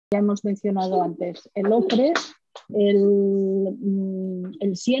ya hemos mencionado antes, el ocre, el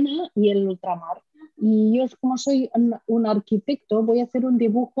siena y el ultramar. Y yo, como soy un arquitecto, voy a hacer un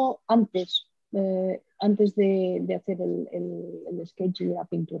dibujo antes de hacer el sketch y la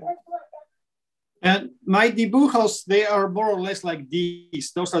pintura. And my dibujos, they are more or less like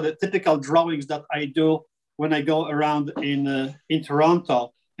these. Those are the typical drawings that I do when I go around in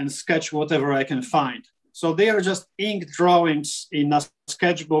Toronto and sketch whatever I can find. So they are just ink drawings in a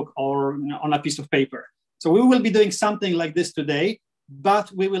sketchbook or on a piece of paper. So we will be doing something like this today,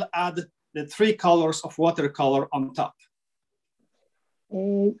 but we will add the 3 colors of watercolor on top.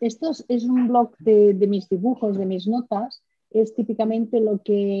 Esto es un blog de mis dibujos, de mis notas. Es típicamente lo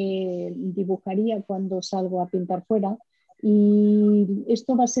que dibujaría cuando salgo a pintar fuera. Y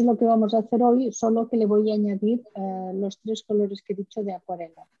esto va a ser lo que vamos a hacer hoy, solo que le voy a añadir los 3 colores que he dicho de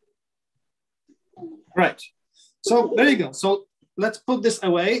acuarela. Right. So there you go. So let's put this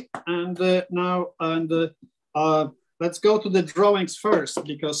away and let's go to the drawings first,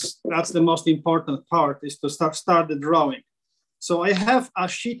 because that's the most important part, is to start the drawing. So I have a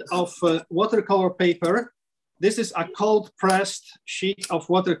sheet of watercolor paper. This is a cold pressed sheet of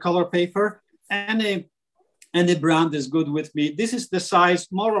watercolor paper. Any brand is good with me. This is the size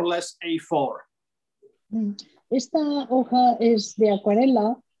more or less A4. Esta hoja es de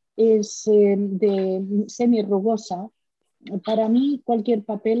acuarela, es de semi-rugosa. Para mí cualquier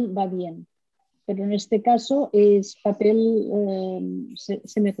papel va bien, pero en este caso es papel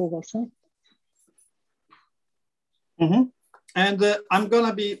semi-rugoso. And I'm going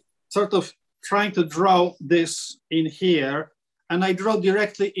to be sort of trying to draw this in here, and I draw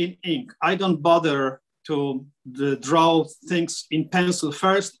directly in ink. I don't bother to draw things in pencil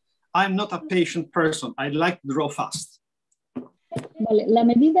first. I'm not a patient person. I like to draw fast. Vale, la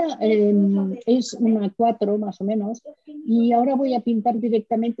medida es una 4 más o menos, y ahora voy a pintar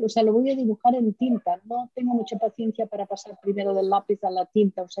directamente, o sea, lo voy a dibujar en tinta. No tengo mucha paciencia para pasar primero del lápiz a la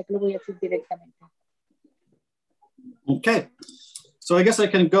tinta, o sea que lo voy a hacer directamente. Okay, so I guess I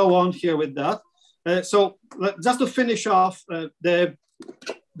can go on here with that. So just to finish off the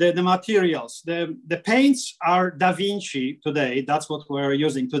materials, the paints are Da Vinci today. That's what we're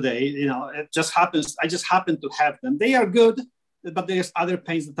using today. You know, it just happens. I just happen to have them. They are good, but there's other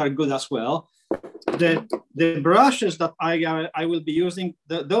paints that are good as well. The brushes that I will be using,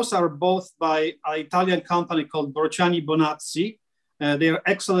 those are both by an Italian company called Bonazzi. They are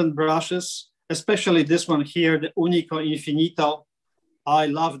excellent brushes, especially this one here, the Unico Infinito. I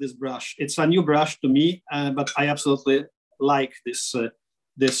love this brush. It's a new brush to me, but I absolutely like this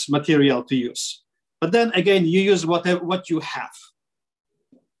material to use. But then again, you use what you have.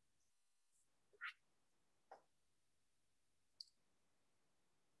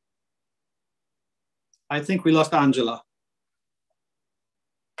 I think we lost Angela.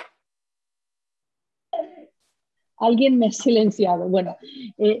 Alguien me ha silenciado. Bueno,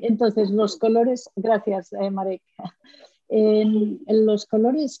 entonces los colores, gracias Marek. Los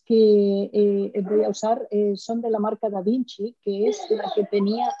colores que voy a usar son de la marca Da Vinci, que es la que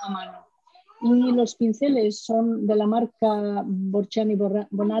tenía a mano. Y los pinceles son de la marca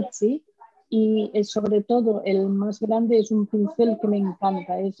Bonazzi, y sobre todo el más grande es un pincel que me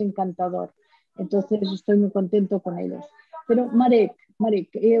encanta, es encantador. Entonces estoy muy contento con ellos. Pero Marek, what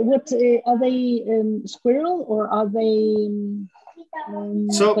are they squirrel or are they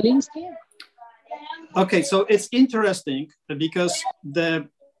Badzynski? Okay, so it's interesting because the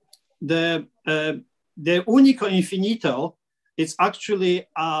Unico Infinito, it's actually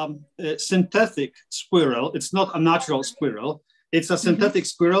a synthetic squirrel. It's not a natural squirrel. It's a synthetic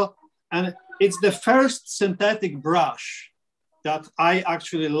squirrel, and it's the first synthetic brush that I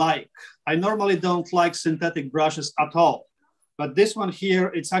actually like. I normally don't like synthetic brushes at all, but this one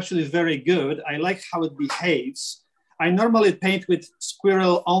here, it's actually very good. I like how it behaves. I normally paint with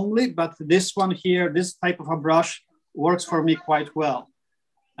squirrel only, but this one here, this type of a brush works for me quite well.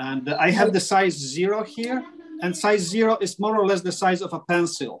 And I have the size 0 here, and size 0 is more or less the size of a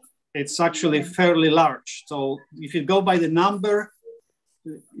pencil. It's actually fairly large. So if you go by the number,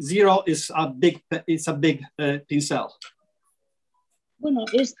 0 is a big pincel. Bueno,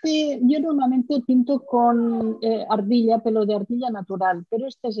 yo normalmente pinto con arcilla, pelo de arcilla natural, pero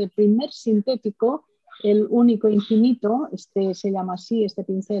este es el primer sintético, el Unico Infinito, se llama así, este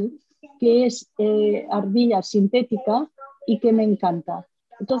pincel, que es arcilla sintética y que me encanta.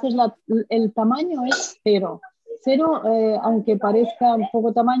 Entonces el tamaño es 0. 0, aunque parezca un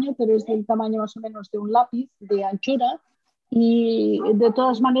poco tamaño, pero es del tamaño más o menos de un lápiz de anchura, y de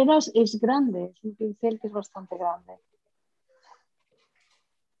todas maneras es grande, es un pincel que es bastante grande.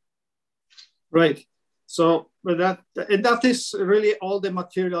 Right. So that is really all the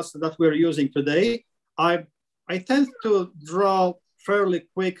materials that we're using today. I tend to draw fairly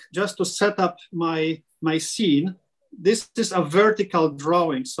quick just to set up my scene. This is a vertical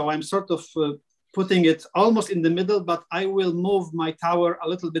drawing, so I'm sort of putting it almost in the middle, but I will move my tower a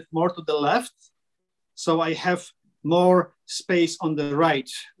little bit more to the left, so I have more space on the right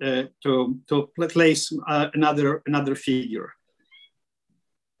to place another figure.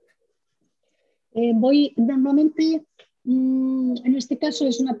 Normalmente, en este caso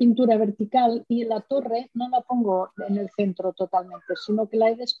es una pintura vertical y la torre no la pongo en el centro totalmente, sino que la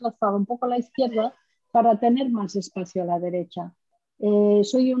he desplazado un poco a la izquierda para tener más espacio a la derecha.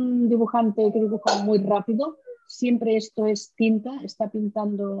 Soy un dibujante que dibuja muy rápido, siempre esto es tinta, está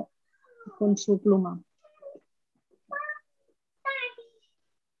pintando con su pluma.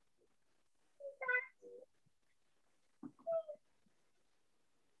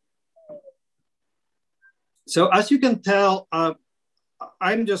 So as you can tell,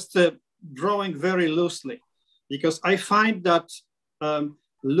 I'm just drawing very loosely because I find that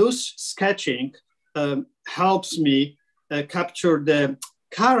loose sketching helps me capture the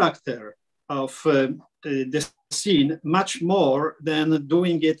character of the scene much more than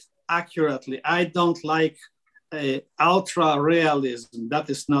doing it accurately. I don't like ultra realism. That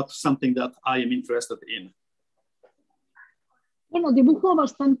is not something that I am interested in. Bueno, dibujo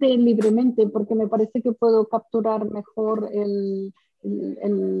bastante libremente porque me parece que puedo capturar mejor el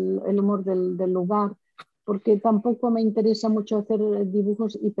humor del lugar, porque tampoco me interesa mucho hacer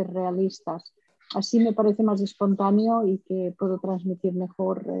dibujos hiperrealistas. Así me parece más espontáneo y que puedo transmitir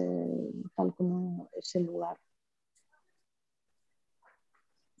mejor tal como es el lugar.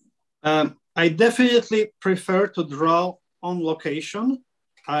 I definitely prefer to draw on location,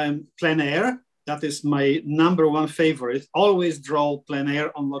 plein air. That is my number one favorite. Always draw plein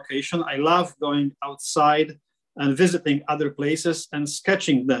air on location. I love going outside and visiting other places and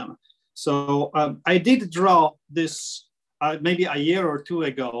sketching them. So I did draw this maybe a year or two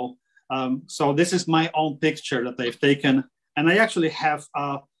ago. So this is my own picture that I've taken. And I actually have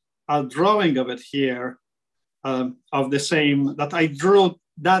a drawing of it here of the same that I drew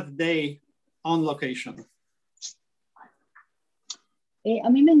that day on location.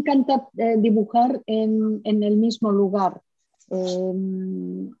 A mí me encanta dibujar en el mismo lugar.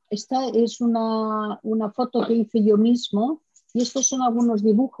 Esta es una foto que hice yo mismo y estos son algunos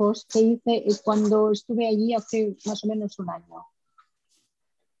dibujos que hice cuando estuve allí hace más o menos un año.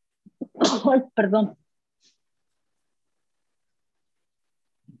 Perdón.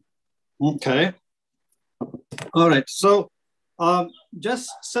 Okay. All right. So just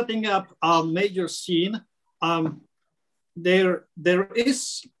setting up a major scene. There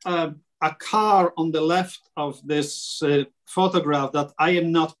is a car on the left of this photograph that I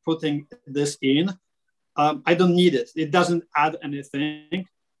am not putting this in. I don't need it. It doesn't add anything.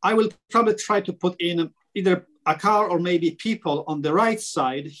 I will probably try to put in either a car or maybe people on the right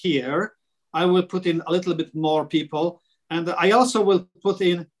side here. I will put in a little bit more people. And I also will put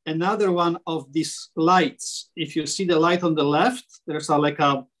in another one of these lights. If you see the light on the left, there's like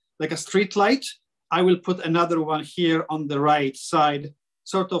a street light. I will put another one here on the right side,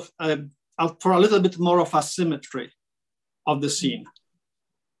 sort of for a little bit more of a symmetry of the scene.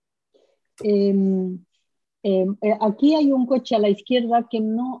 Aquí hay un coche a la izquierda que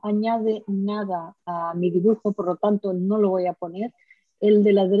no añade nada a mi dibujo, por lo tanto no lo voy a poner. El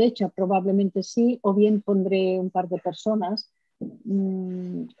de la derecha probablemente sí, o bien pondré un par de personas.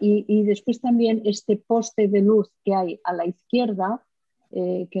 Y después también este poste de luz que hay a la izquierda,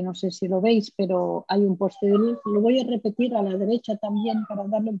 que no sé si lo veis, pero hay un poste de luz. Lo voy a repetir a la derecha también para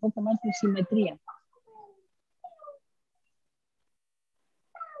darle un poco más de simetría.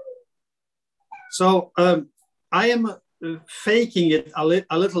 So I am faking it a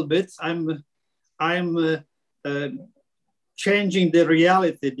little bit. I'm changing the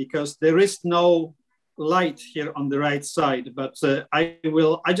reality because there is no light here on the right side, but I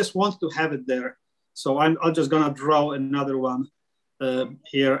just want to have it there. So I'm just gonna draw another one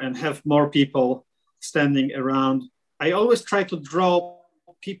here and have more people standing around. I always try to draw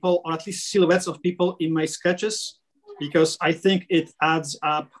people, or at least silhouettes of people in my sketches, because I think it adds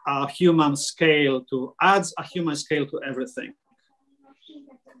a human scale to everything.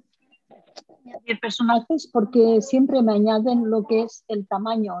 Personajes porque siempre me añaden lo que es el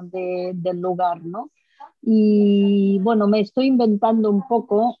tamaño del lugar, ¿no? Y bueno, me estoy inventando un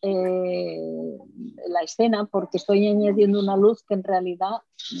poco la escena porque estoy añadiendo una luz que en realidad,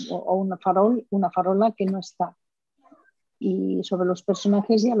 o una farola que no está. Y sobre los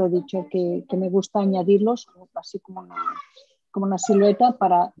personajes ya lo he dicho, que me gusta añadirlos así como una silueta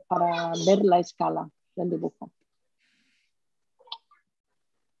para ver la escala. del dibujo,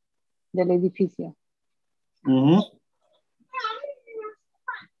 del edificio. Mm-hmm.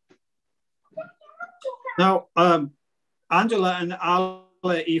 Now, Angela and Ale,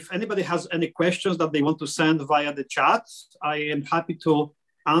 if anybody has any questions that they want to send via the chat, I am happy to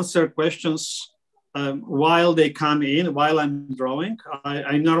answer questions while they come in, while I'm drawing.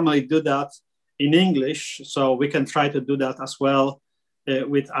 I normally do that in English, so we can try to do that as well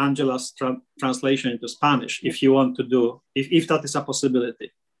with Angela's translation into Spanish, if you want to do, if that is a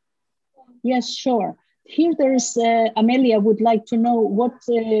possibility. Yes, sure. Here there's, Amelia would like to know what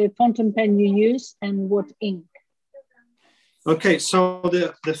fountain pen you use and what ink. Okay, so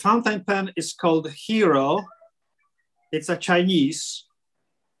the fountain pen is called Hero. It's a Chinese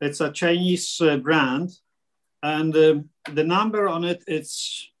brand, and the number on it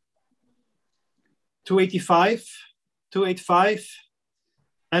is 285,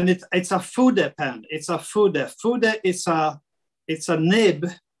 and it's a Fude pen. It's a Fude. Fude is it's a nib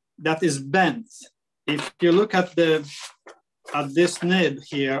that is bent. If you look at this nib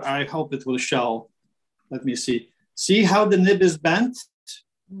here, I hope it will show. Let me see. See how the nib is bent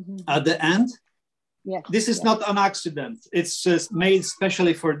at the end? Yeah. This is not an accident. It's just made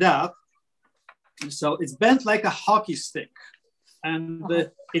specially for that. So it's bent like a hockey stick. And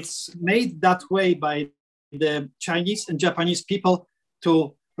it's made that way by the Chinese and Japanese people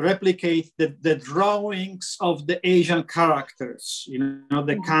to replicate the drawings of the Asian characters. You know,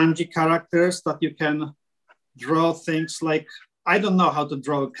 the kanji characters that you can draw things like, I don't know how to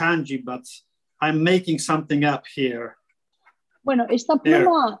draw kanji, but I'm making something up here. Bueno, esta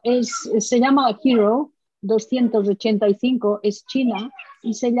pluma se llama Hero 285, es china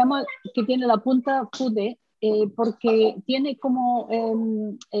y se llama, que tiene la punta Fude, porque tiene como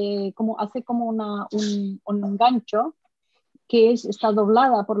hace como un gancho que está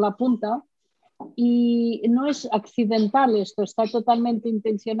doblada por la punta y no es accidental esto, está totalmente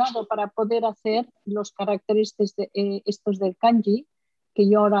intencionado para poder hacer los caracteres estos del kanji, que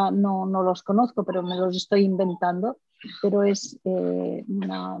yo ahora no los conozco, pero me los estoy inventando, pero es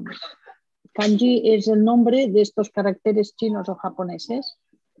kanji es el nombre de estos caracteres chinos o japoneses,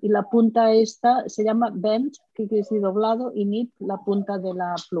 y la punta esta se llama bent, que quiere decir doblado, y nib, la punta de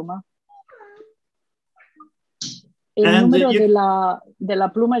la pluma. El número de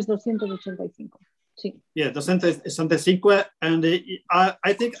la pluma es 285. Sí. Yeah, 285, and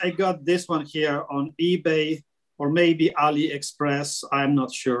I think I got this one here on eBay or maybe AliExpress. I'm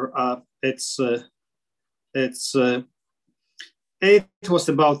not sure. It was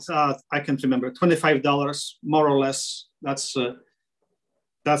about I can't remember, $25 more or less. That's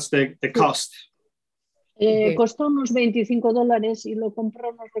the cost. Costó unos $25 y lo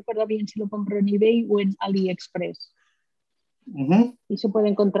compró, no recuerdo bien si lo compró en eBay o en AliExpress. Y se puede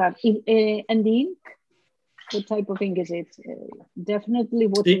encontrar. And the ink, what type of ink is it? Definitely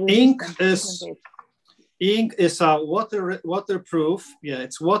water resistant. Ink is a waterproof. Yeah,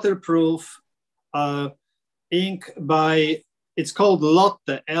 it's waterproof ink by. It's called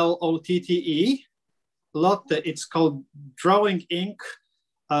Lotte, L-O-T-T-E. Lotte. It's called drawing ink.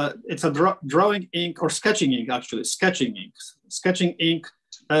 It's a drawing ink or sketching ink, actually. Sketching ink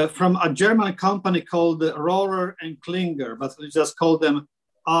from a German company called Rohrer and Klinger, but we just call them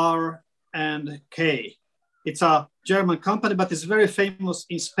R and K. It's a German company, but it's very famous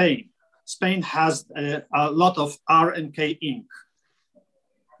in Spain. Spain has a lot of R and K ink.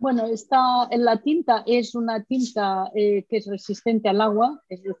 Bueno, la tinta es una tinta que es resistente al agua,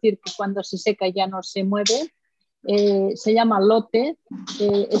 es decir, que cuando se seca ya no se mueve. Se llama Lotte,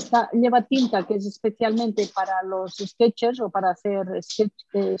 lleva tinta que es especialmente para los sketches o para hacer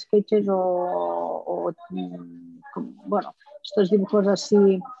sketches o bueno, estos dibujos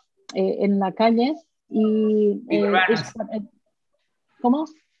así en la calle. Y, ¿cómo?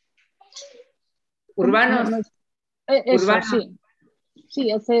 Urbanos. Eso, Urbanos. sí,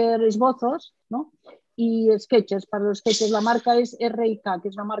 hacer esbozos, ¿no? Y sketches, para los sketches la marca es R&K, que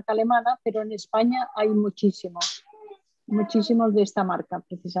es una marca alemana, pero en España hay muchísimos de esta marca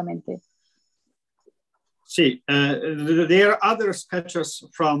precisamente. Sí, there are other sketchers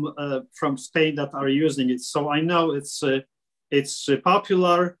from Spain that are using it, so I know it's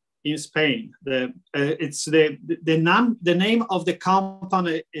popular in Spain. The name of the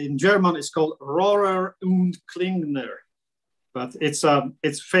company in German is called Rohrer und Klinger. But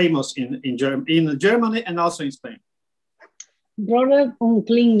it's famous in Germany and also in Spain. Rohrer und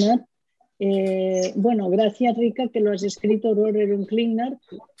Klinger. Bueno, gracias Rica que lo has escrito, Rohrer und Klinger,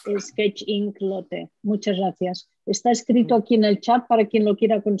 Sketch Ink Lotte. Muchas gracias. Está escrito aquí en el chat para quien lo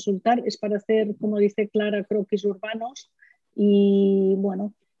quiera consultar. Es para hacer, como dice Clara, croquis urbanos. Y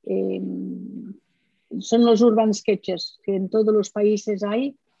bueno, son los urban sketches, que en todos los países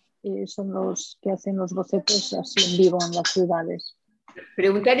hay, son los que hacen los bocetos así en vivo en las ciudades.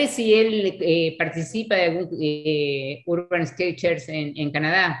 Preguntarle si él participa de algún Urban Sketchers en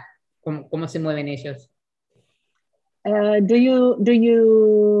Canadá, ¿cómo se mueven ellos? Do you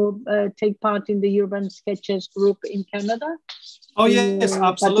take part in the Urban Sketches group in Canada? Oh, yes,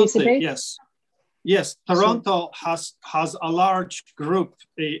 absolutely. Participate? Yes. Toronto has a large group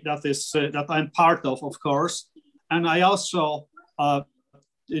that I'm part of course. And I also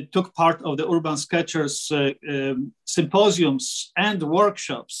took part of the Urban Sketchers symposiums and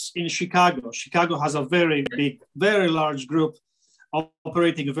workshops in Chicago. Chicago has a very big, very large group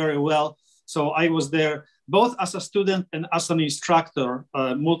operating very well. So I was there both as a student and as an instructor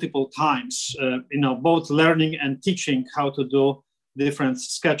multiple times, both learning and teaching how to do different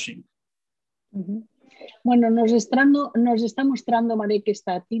sketching. Uh-huh. Bueno, nos está mostrando Marek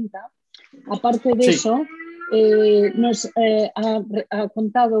esta tinta. Aparte de eso, nos ha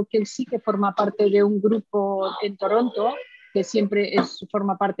contado que él sí que forma parte de un grupo en Toronto, que siempre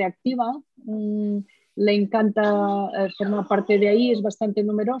forma parte activa. Le encanta formar parte de ahí, es bastante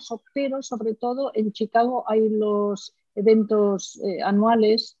numeroso, pero sobre todo en Chicago hay los eventos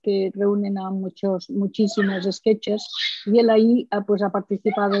anuales que reúnen a muchísimos sketchers y él ahí pues, ha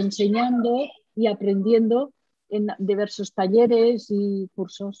participado enseñando y aprendiendo en diversos talleres y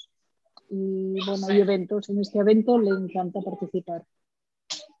cursos y bueno, hay eventos. En este evento le encanta participar.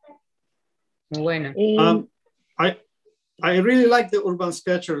 Muy bueno. I really like the Urban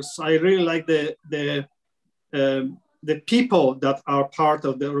Sketchers. I really like the people that are part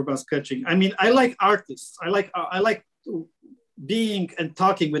of the urban sketching. I mean, I like artists. I like being and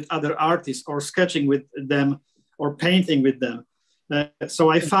talking with other artists or sketching with them or painting with them.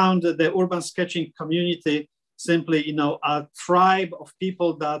 So I found the urban sketching community simply, a tribe of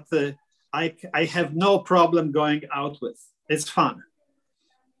people that I have no problem going out with. It's fun.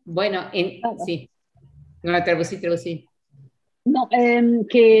 Bueno, sí. No, traducí. No,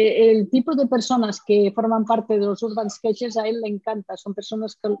 que el tipo de personas que forman parte de los Urban Sketches a él le encanta, son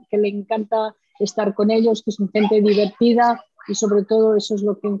personas que le encanta estar con ellos, que son gente divertida y sobre todo eso es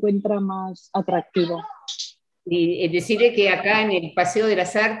lo que encuentra más atractivo. Y decirle que acá en el Paseo de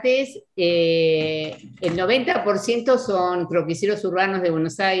las Artes el 90% son croquisieros urbanos de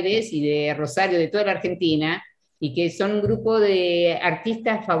Buenos Aires y de Rosario, de toda la Argentina, y que son un grupo de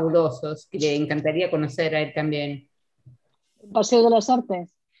artistas fabulosos que le encantaría conocer a él también. Paseo de las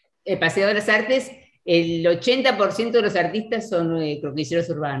Artes. El Paseo de las Artes, el 80% de los artistas son croquisieros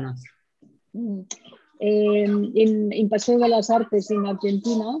urbanos. In Paseo de las Artes in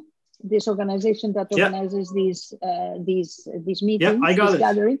Argentina, this organization that organizes these meetings, these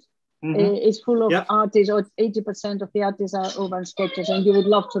gatherings, is full of artists. 80% of the artists are urban sketchers, and you would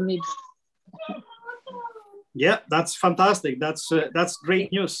love to meet them. Yeah, that's fantastic. That's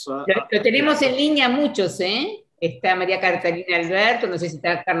great news. Lo tenemos en línea muchos, ¿eh? Está María Catalina Alberto, no sé si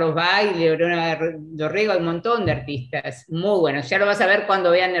está Carlos Bay, Leonora Dorrego, hay un montón de artistas muy buenos. Ya lo vas a ver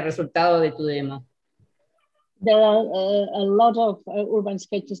cuando vean el resultado de tu demo. There are a lot of urban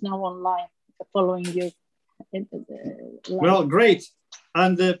sketches now online following you. Well, great.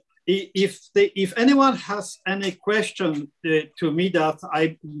 And if anyone has any question to me that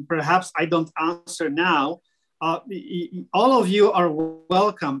perhaps I don't answer now, all of you are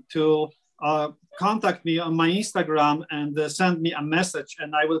welcome to contact me on my Instagram and send me a message,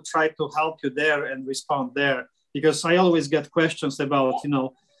 and I will try to help you there and respond there, because I always get questions about,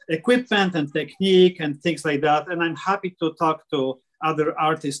 equipment and technique and things like that. And I'm happy to talk to other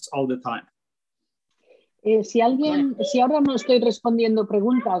artists all the time. Si ahora no estoy respondiendo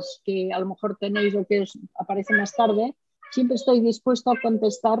preguntas que a lo mejor tenéis o que os aparecen más tarde, siempre estoy dispuesto a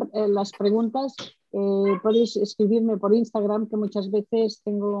contestar las preguntas. Podéis escribirme por Instagram, que muchas veces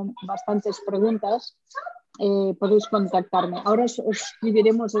tengo bastantes preguntas. Podéis contactarme. Ahora os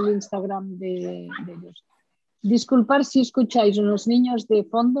escribiremos el Instagram de ellos. Disculpar si escucháis unos niños de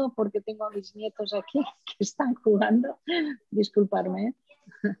fondo, porque tengo a mis nietos aquí que están jugando. Disculparme.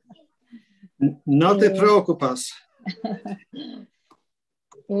 No te preocupes.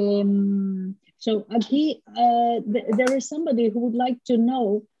 So aquí, there is somebody who would like to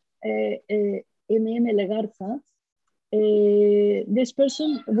know, Legarza, this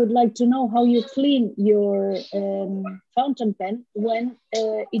person would like to know how you clean your fountain pen when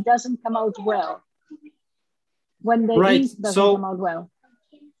it doesn't come out well. When the ink doesn't come out well.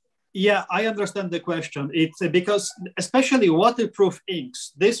 Yeah, I understand the question. It's because especially waterproof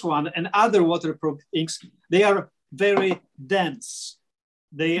inks, this one and other waterproof inks, they are very dense.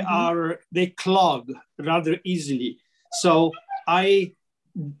 They clog rather easily. So I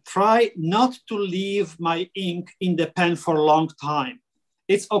try not to leave my ink in the pen for a long time.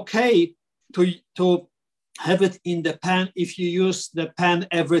 It's okay to have it in the pen if you use the pen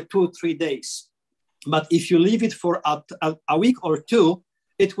every 2-3 days. But if you leave it for a week or two,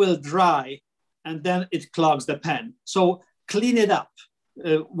 it will dry and then it clogs the pen. So clean it up,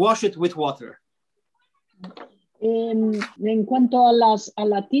 wash it with water. En cuanto a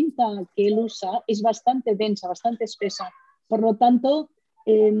la tinta que él usa, es bastante densa, bastante espesa. Por lo tanto,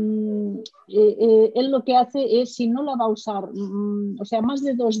 él lo que hace es, si no la va a usar, o sea, más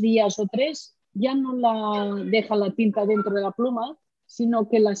de 2 días o 3, ya no la deja la tinta dentro de la pluma, sino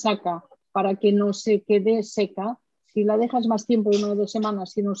que la saca para que no se quede seca. Si la dejas más tiempo, 1 o 2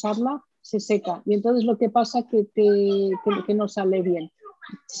 semanas sin usarla, se seca. Y entonces lo que pasa es que no sale bien.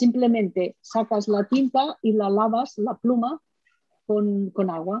 Simplemente sacas la tinta y la lavas, la pluma, con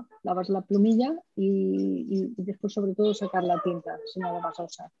agua. Lavas la plumilla y después, sobre todo, sacar la tinta, si no la vas a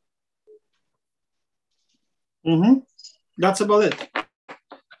usar. That's about it.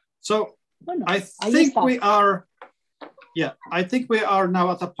 So bueno, I think we are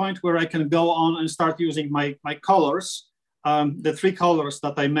now at a point where I can go on and start using my colors, the 3 colors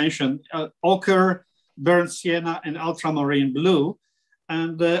that I mentioned, ochre, burnt sienna, and ultramarine blue.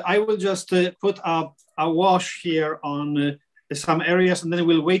 And I will just put a wash here on some areas, and then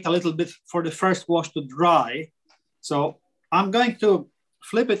we'll wait a little bit for the first wash to dry. So I'm going to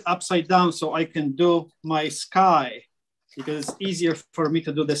flip it upside down so I can do my sky, because it's easier for me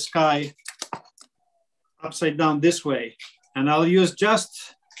to do the sky upside down this way. And I'll use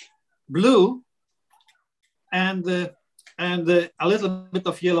just blue and a little bit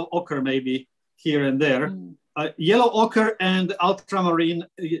of yellow ochre maybe here and there. Yellow ochre and ultramarine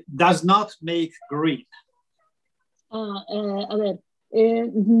does not make green. A ver,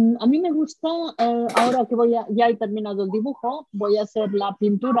 a mí me gusta, ahora que ya he terminado el dibujo, voy a hacer la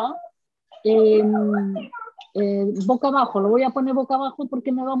pintura boca abajo. Lo voy a poner boca abajo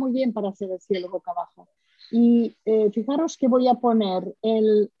porque me va muy bien para hacer el cielo boca abajo. Y fijaros que voy a poner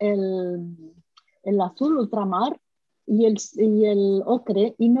el azul ultramar y el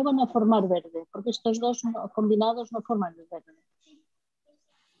ocre, y no van a formar verde, porque estos dos combinados no forman el verde.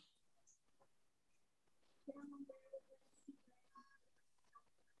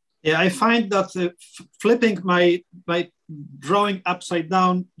 Yeah, I find that flipping my drawing upside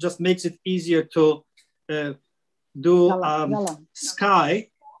down just makes it easier to do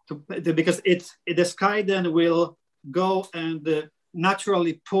sky, because the sky then will go and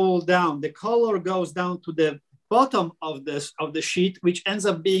naturally pull down. The color goes down to the bottom of the sheet, which ends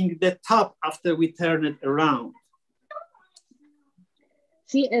up being the top after we turn it around.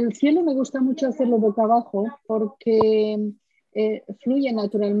 Sí, el cielo me gusta mucho hacerlo boca abajo porque fluye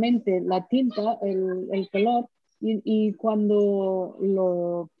naturalmente la tinta, el color, y cuando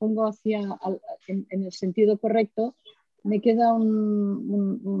lo pongo en el sentido correcto, me queda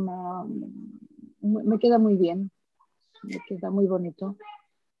me queda muy bien, me queda muy bonito.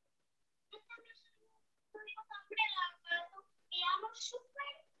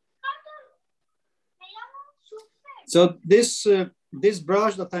 So this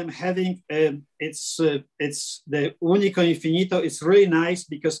brush that I'm having, it's the Unico Infinito. It's really nice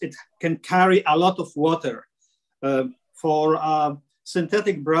because it can carry a lot of water. For a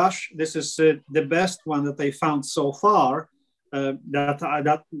synthetic brush, this is the best one that I found so far.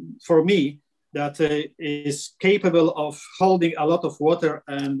 That for me, that is capable of holding a lot of water,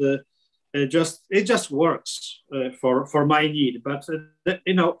 and it just works for my need. But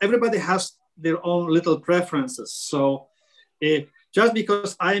everybody has their own little preferences. So just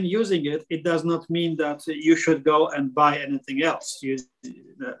because I am using it, it does not mean that you should go and buy anything else.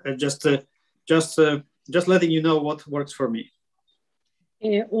 Just letting you know what works for me.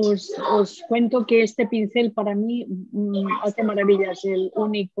 Os cuento que este pincel para mí hace maravillas, el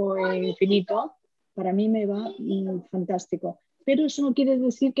Único e Infinito. Para mí me va fantástico. Pero eso no quiere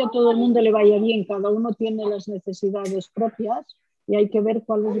decir que a todo el mundo le vaya bien. Cada uno tiene las necesidades propias y hay que ver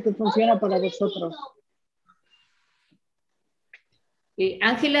cuál es el que funciona para vosotros.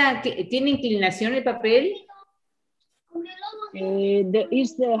 Ángela, ¿tiene inclinación el papel?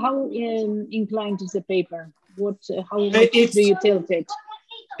 How inclined is the paper? How much do you tilt it?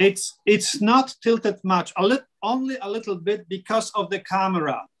 It's not tilted much, only a little bit because of the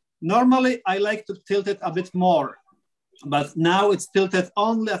camera. Normally, I like to tilt it a bit more, but now it's tilted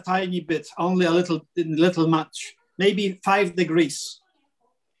only a tiny bit, only a little much, maybe 5 degrees.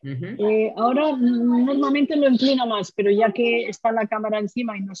 Ahora normalmente lo inclina más, pero ya que está la cámara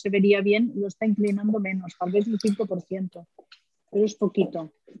encima y no se vería bien, lo está inclinando menos, tal vez un 5%, pero es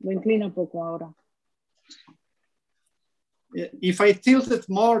poquito, lo inclina poco ahora. if I tilt it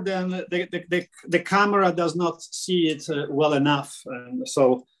more, then the camera does not see it well enough. And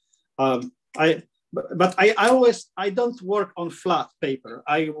so I don't work on flat paper.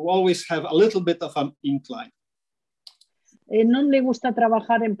 I always have a little bit of an incline. No le gusta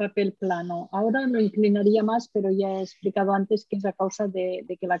trabajar en papel plano. Ahora lo inclinaría más, pero ya he explicado antes que es a causa de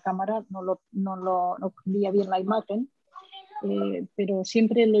que la cámara no cubría bien la imagen, pero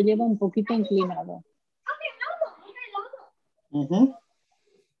siempre lo lleva un poquito inclinado. Un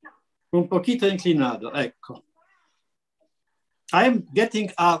poquito inclinado, ecco. I'm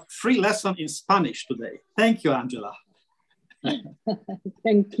getting a free lesson in Spanish today. Thank you, Angela.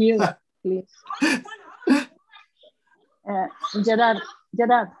 Thank you, please. Gerard.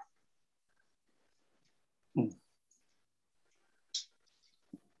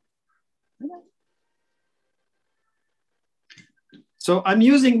 So I'm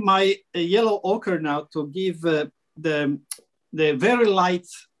using my yellow ochre now to give the very light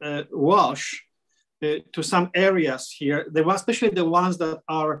wash to some areas here, especially the ones that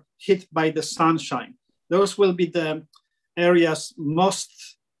are hit by the sunshine. Those will be the areas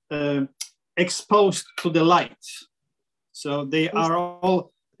most exposed to the light. So they're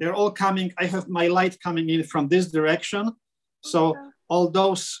all coming. I have my light coming in from this direction. So all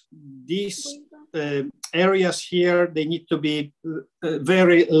these areas here, they need to be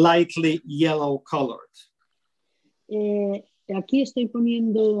very lightly yellow colored. Aquí estoy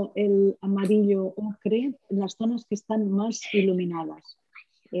poniendo el amarillo ocre en las zonas que están más iluminadas.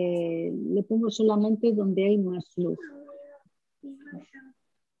 Le pongo solamente donde hay más luz.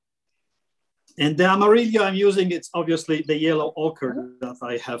 And the amarillo I'm using, it's obviously the yellow ochre that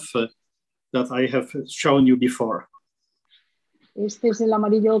I have shown you before. Este es el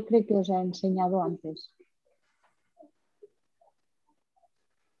amarillo ocre que os he enseñado antes.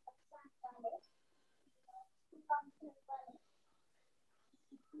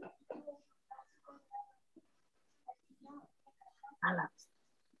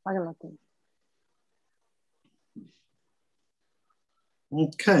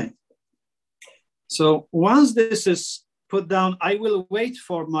 Okay. So once this is put down, I will wait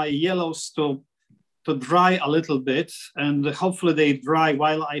for my yellows to dry a little bit, and hopefully they dry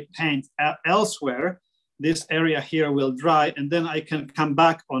while I paint elsewhere. This area here will dry, and then I can come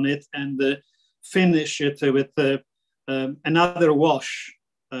back on it and finish it with another wash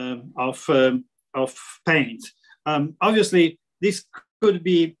of paint. Obviously, this could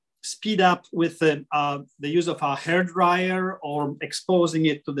be speed up with the use of a hairdryer or exposing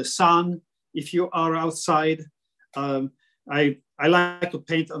it to the sun if you are outside. I like to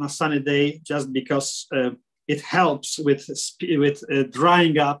paint on a sunny day just because it helps with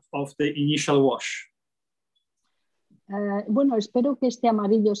drying up of the initial wash. Bueno, espero que este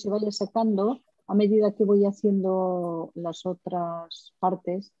amarillo se vaya secando a medida que voy haciendo las otras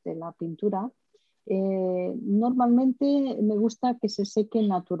partes de la pintura. Normalmente me gusta que se seque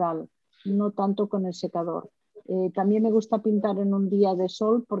natural, no tanto con el secador. También me gusta pintar en un día de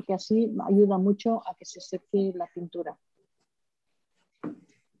sol porque así ayuda mucho a que se seque la pintura.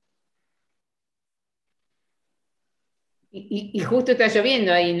 Y justo está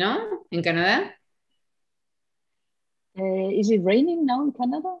lloviendo ahí, ¿no? En Canadá. Is it raining now in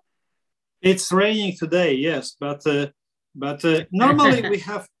Canada? It's raining today, yes, but normally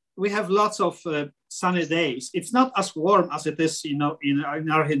we have lots of sunny days. It's not as warm as it is, in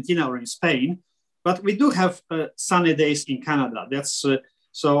Argentina or in Spain, but we do have sunny days in Canada. That's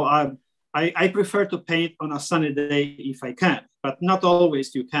so I prefer to paint on a sunny day if I can, but not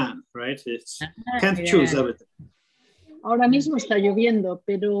always you can, right? Can't choose everything. Ahora mismo está lloviendo,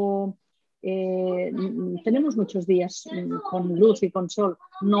 pero tenemos muchos días con luz y con sol.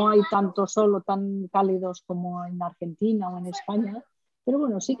 No hay tanto sol o tan cálidos como en Argentina o en España, pero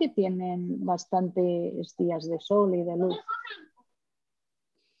bueno, sí que tienen bastantes días de sol y de luz.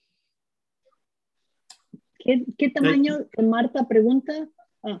 ¿Qué tamaño? Marta pregunta.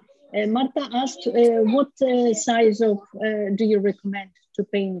 Marta asked, what size of do you recommend to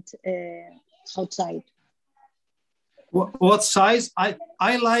paint outside? What size?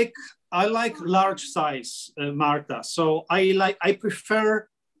 I like large size, Marta. So I prefer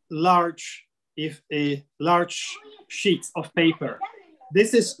large sheets of paper.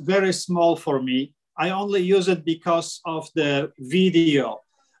 This is very small for me. I only use it because of the video.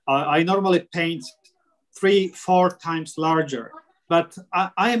 I normally paint 3-4 times larger, but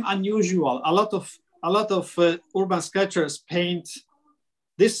I am unusual. A lot of urban sketchers paint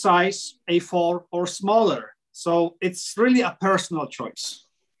this size, A4 or smaller. So it's really a personal choice.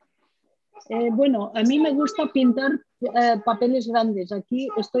 Bueno, a mí me gusta pintar papeles grandes. Aquí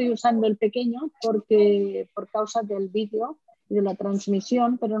estoy usando el pequeño por causa del vídeo y de la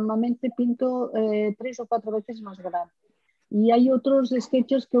transmisión, pero normalmente pinto 3 o 4 veces más grande. Y hay otros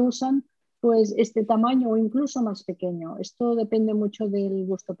sketches que usan pues este tamaño o incluso más pequeño. Esto depende mucho del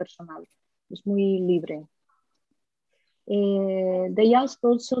gusto personal. Es muy libre. They ask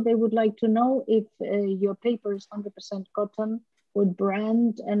also, they would like to know if your paper is 100% cotton, what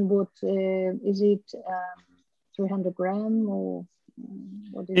brand, and what is it, 300 gram or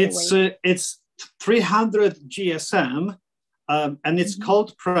what is the weight? It's 300 GSM and it's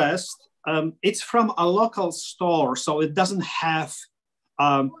cold pressed. It's from a local store, so it doesn't have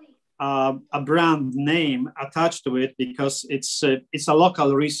a brand name attached to it because it's a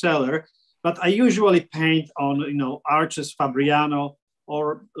local reseller. But I usually paint on, Arches, Fabriano,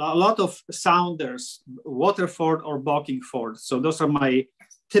 or a lot of Sounders, Waterford or Bockingford. So those are my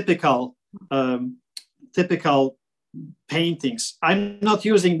typical paintings. I'm not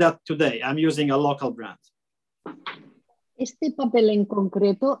using that today. I'm using a local brand. Este papel en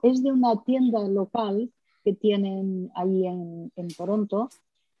concreto es de una tienda local que tienen ahí en Toronto.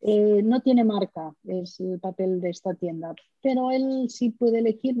 No tiene marca, es el papel de esta tienda, pero él sí puede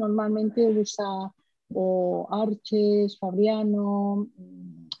elegir. Normalmente usa o Arches, Fabriano,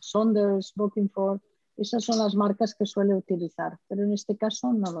 Saunders, Bockingford. Esas son las marcas que suele utilizar, pero en este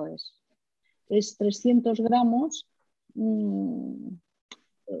caso no lo es. Es 300 gramos,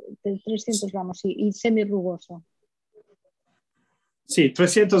 300 gramos, sí, y semirrugoso. Sí,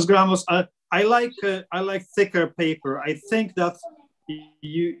 300 gramos. I like thicker paper. I think that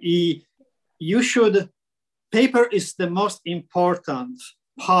you should, paper is the most important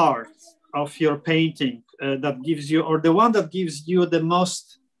part of your painting that gives you, or the one that gives you the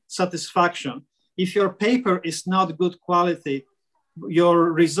most satisfaction. If your paper is not good quality,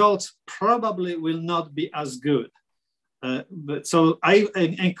 your results probably will not be as good. So I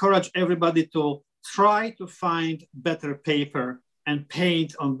encourage everybody to try to find better paper and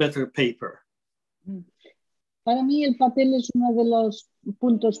paint on better paper. Para mí el papel es uno de los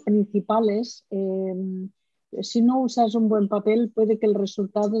puntos principales. Si no usas un buen papel, puede que el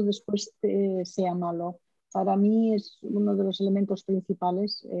resultado después sea malo. Para mí es uno de los elementos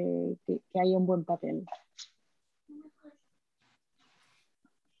principales que haya un buen papel.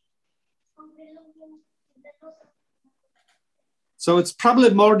 So it's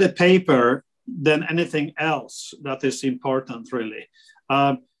probably more the paper than anything else that is important, really.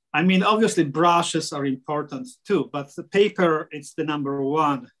 I mean, obviously brushes are important too, but the paper, it's the number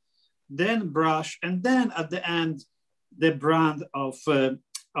one, then brush, and then at the end, the brand of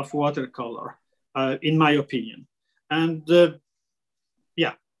watercolor, in my opinion. And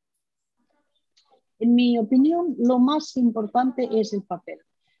yeah. En mi opinión, lo más importante es el papel.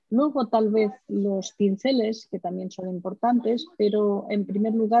 Luego tal vez los pinceles, que también son importantes, pero en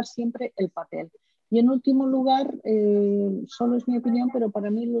primer lugar siempre el papel. Y en último lugar, solo es mi opinión, pero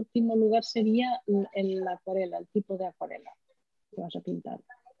para mí el último lugar sería la acuarela, el tipo de acuarela que vas a pintar.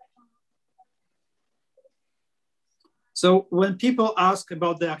 So when people ask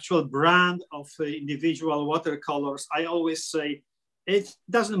about the actual brand of individual watercolors, I always say it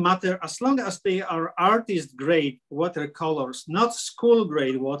doesn't matter as long as they are artist-grade watercolors, not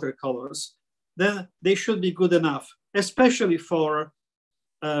school-grade watercolors, then they should be good enough, especially for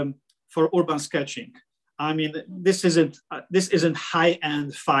urban sketching. I mean, this isn't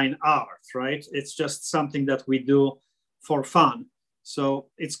high-end fine art, right? It's just something that we do for fun. So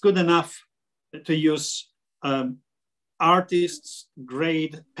it's good enough to use artists'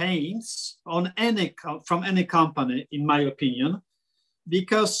 grade paints from any company, in my opinion,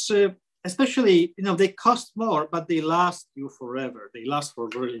 because especially, they cost more, but they last you forever. They last for a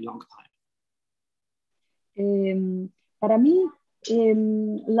really long time. Para mí,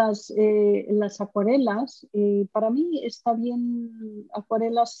 las acuarelas, para mí está bien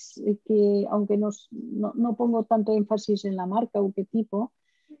acuarelas que, aunque no pongo tanto énfasis en la marca o qué tipo,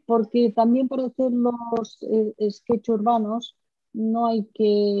 porque también para hacer los sketch urbanos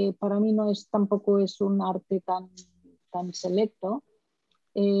para mí tampoco es un arte tan selecto,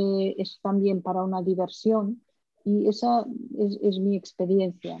 es también para una diversión y esa es mi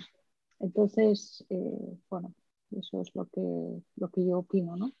experiencia. Entonces, bueno, eso es lo que yo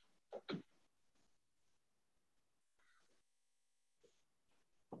opino, ¿no?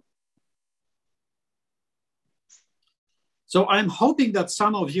 So I'm hoping that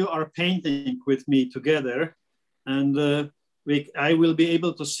some of you are painting with me together, and I will be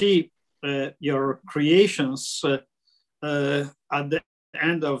able to see your creations at the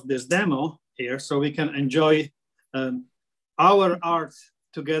end of this demo here, so we can enjoy our art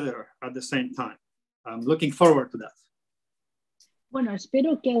together at the same time. I'm looking forward to that. Bueno,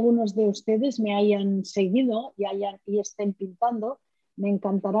 espero que algunos de ustedes me hayan seguido y estén pintando. Me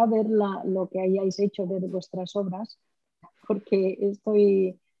encantará ver lo que hayáis hecho, ver vuestras obras, porque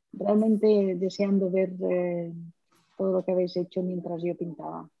estoy realmente deseando ver todo lo que habéis hecho mientras yo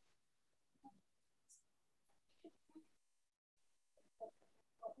pintaba.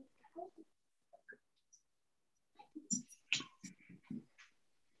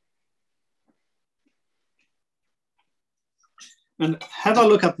 And have a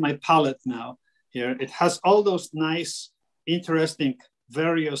look at my palette now here. It has all those nice, interesting,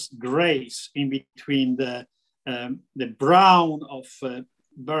 various grays in between the brown of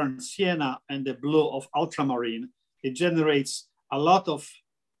burnt sienna and the blue of ultramarine. It generates a lot of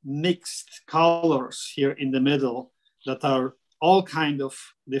mixed colors here in the middle that are all kind of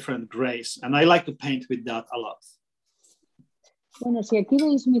different grays. And I like to paint with that a lot. Bueno, si aquí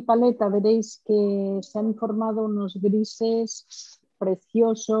veis mi paleta, veréis que se han formado unos grises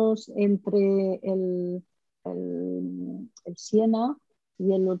preciosos entre el siena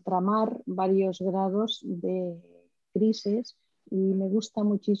y el ultramar, varios grados de grises, y me gusta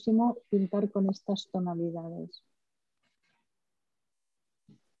muchísimo pintar con estas tonalidades.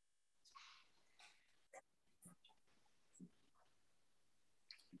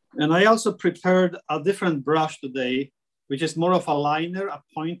 And I also prepared a different brush today, which is more of a liner, a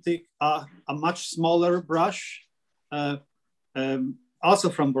pointy, a much smaller brush, also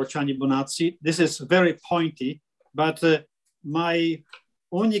from Borciani Bonazzi. This is very pointy, but my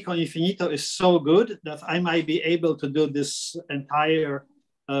Unico Infinito is so good that I might be able to do this entire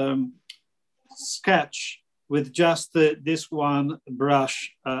sketch with just this one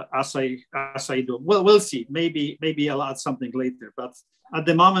brush as I do. Well, we'll see. Maybe I'll add something later, but at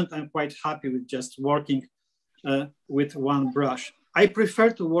the moment I'm quite happy with just working with one brush. I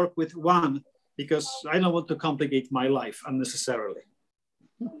prefer to work with one because I don't want to complicate my life unnecessarily.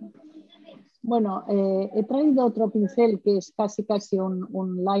 Bueno, he traído otro pincel que es casi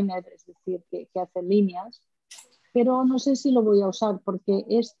un liner, es decir, que hace líneas, pero no sé si lo voy a usar porque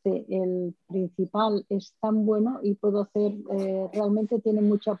el principal, es tan bueno y puedo hacer, realmente tiene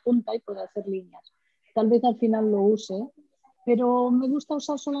mucha punta y puedo hacer líneas. Tal vez al final lo use, pero me gusta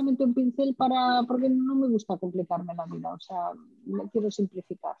usar solamente un pincel porque no me gusta complicarme la vida, o sea, me quiero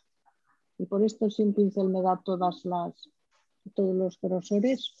simplificar. Y por esto si un pincel me da todos los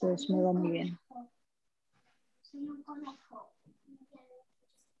grosores, pues me va muy bien.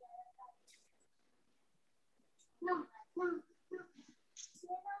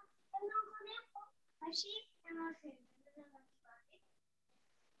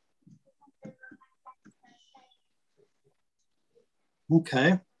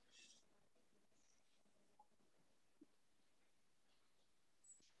 Okay.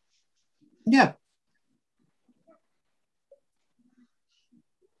 Yeah.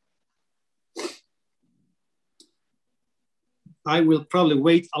 I will probably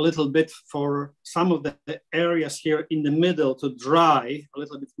wait a little bit for some of the areas here in the middle to dry a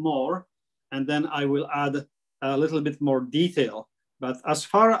little bit more, and then I will add a little bit more detail. But as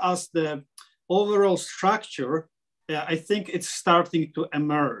far as the overall structure, I think it's starting to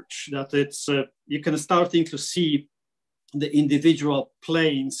emerge, that it's you can starting to see the individual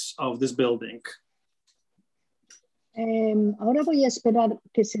planes of this building. Ahora voy a esperar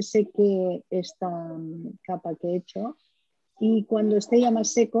que se seque esta capa que he hecho y cuando esté ya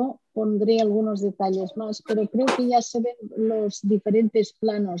más seco pondré algunos detalles más, pero creo que ya se ven los diferentes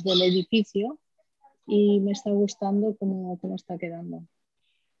planos del edificio y me está gustando cómo está quedando.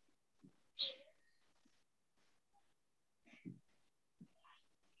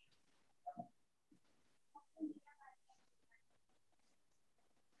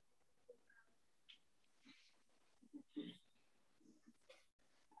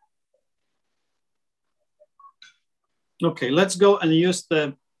 Okay, let's go and use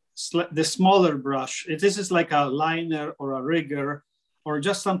the smaller brush. This is like a liner or a rigger or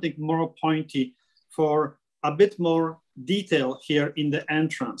just something more pointy for a bit more detail here in the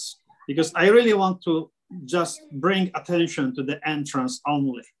entrance, because I really want to just bring attention to the entrance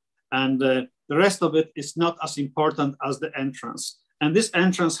only. And the rest of it is not as important as the entrance. And this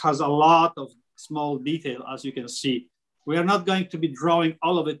entrance has a lot of small detail, as you can see. We are not going to be drawing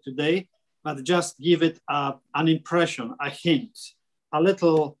all of it today, but just give it an impression, a hint, a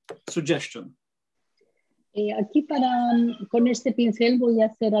little suggestion. Aquí con este pincel voy a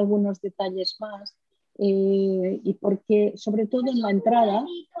hacer algunos detalles más y porque, sobre todo en la entrada,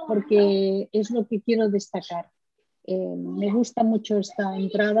 porque es lo que quiero destacar. Me gusta mucho esta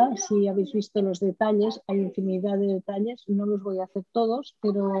entrada. Si habéis visto los detalles, hay infinidad de detalles. No los voy a hacer todos,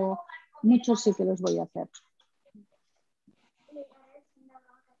 pero muchos sí que los voy a hacer.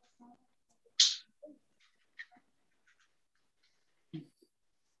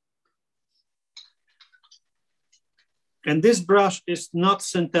 And this brush is not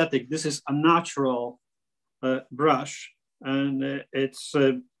synthetic. This is a natural brush, and it's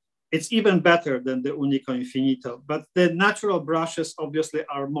even better than the Unico Infinito. But the natural brushes obviously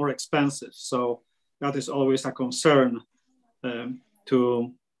are more expensive, so that is always a concern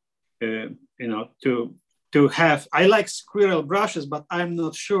to have. I like squirrel brushes, but I'm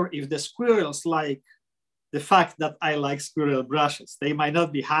not sure if the squirrels like the fact that I like squirrel brushes. They might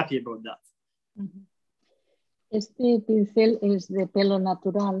not be happy about that. Mm-hmm. Este pincel es de pelo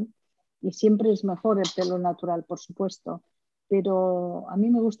natural y siempre es mejor el pelo natural, por supuesto, pero a mí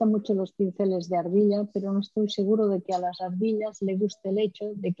me gustan mucho los pinceles de ardilla, pero no estoy seguro de que a las ardillas le guste el hecho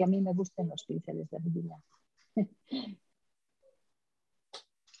de que a mí me gusten los pinceles de ardilla.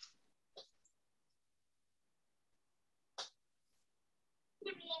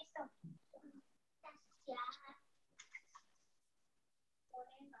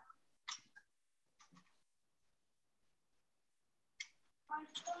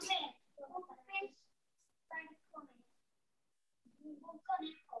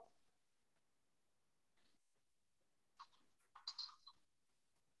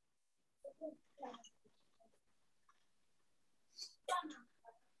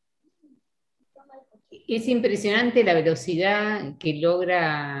 Es impresionante la velocidad que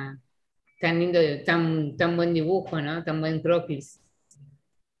logra tan lindo, tan buen dibujo, ¿no? Tan buen croquis.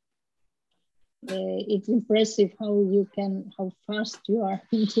 It's impressive how fast you are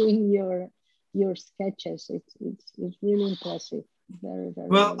doing your sketches. It's really impressive. Very, very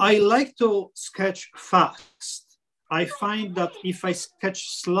well. I like to sketch fast. I find that if I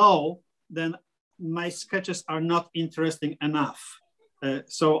sketch slow, then my sketches are not interesting enough.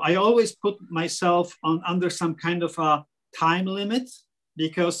 So I always put myself under some kind of a time limit,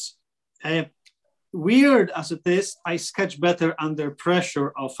 because weird as it is, I sketch better under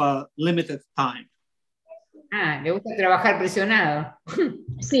pressure of a limited time. Ah, le gusta trabajar presionado.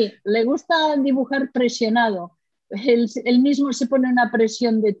 Sí, le gusta dibujar presionado. Él mismo se pone una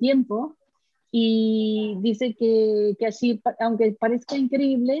presión de tiempo y dice que así, aunque parezca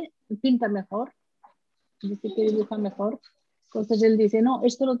increíble, pinta mejor. Dice que dibuja mejor. Entonces él dice, no,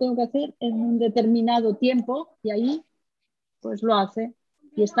 esto lo tengo que hacer en un determinado tiempo, y ahí pues lo hace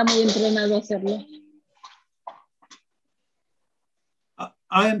y está muy entrenado a hacerlo.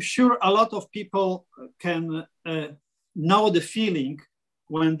 I am sure a lot of people can know the feeling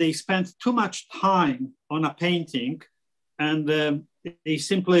when they spend too much time on a painting and they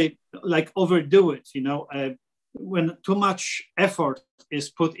simply like overdo it, when too much effort is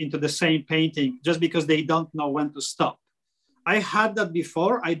put into the same painting just because they don't know when to stop. I had that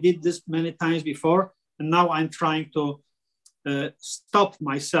before. I did this many times before, and now I'm trying to stop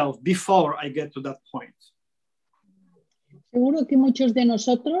myself before I get to that point. Seguro que muchos de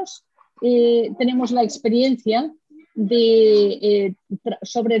nosotros tenemos la experiencia de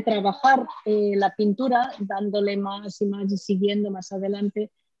sobre trabajar la pintura, dándole más y más y siguiendo más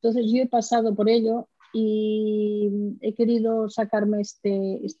adelante. Entonces yo he pasado por ello y he querido sacarme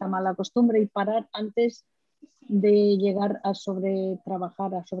esta mala costumbre y parar antes de llegar a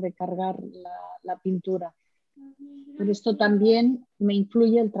sobretrabajar, a sobrecargar la pintura. Por esto también me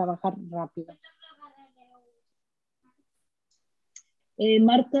influye el trabajar rápido.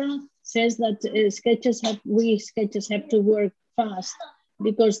 Marta says that sketches have to work fast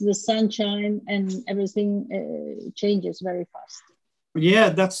because the sunshine and everything changes very fast. Yeah,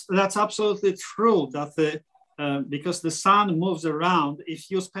 that's absolutely true. That because the sun moves around, if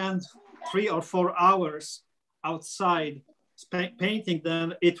you spend 3 or 4 hours outside painting,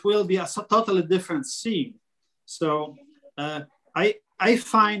 then it will be a totally different scene. So I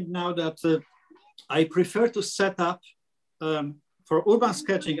find now that I prefer to set up for urban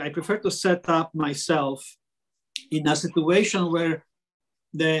sketching. I prefer to set up myself in a situation where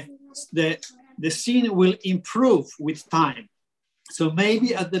the scene will improve with time. So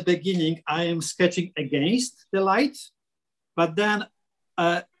maybe at the beginning I am sketching against the light, but then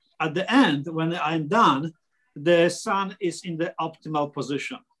at the end, when I'm done, the sun is in the optimal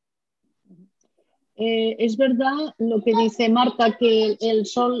position. Es verdad lo que dice Marta, que el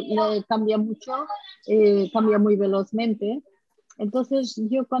sol cambia mucho, cambia muy velozmente. Entonces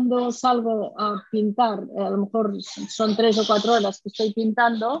yo cuando salgo a pintar, a lo mejor son 3 o 4 horas que estoy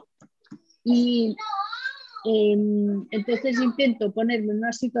pintando, y entonces intento ponerme en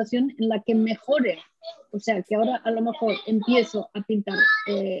una situación en la que mejore O sea, que ahora a lo mejor empiezo a pintar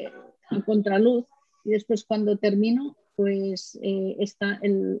a contraluz y después cuando termino, pues está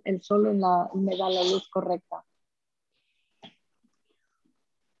el sol me da la luz correcta.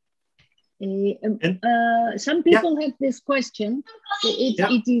 Some people have this question.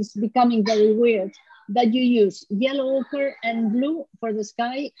 It is becoming very weird that you use yellow ochre and blue for the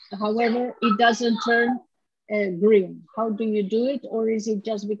sky. However, it doesn't turn green. How do you do it? Or is it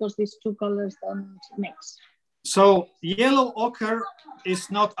just because these two colors don't mix? So yellow ochre is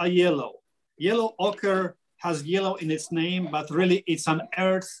not a yellow. Yellow ochre has yellow in its name, but really it's an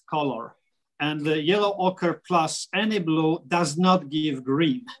earth color. And the yellow ochre plus any blue does not give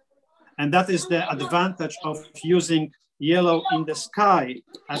green. And that is the advantage of using yellow in the sky.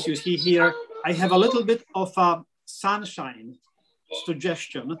 As you see here, I have a little bit of a sunshine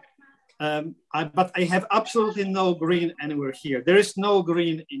suggestion, but I have absolutely no green anywhere here. There is no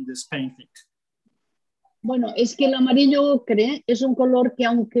green in this painting. Bueno, es que el amarillo ocre es un color que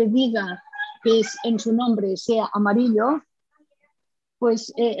aunque diga que es, en su nombre sea amarillo,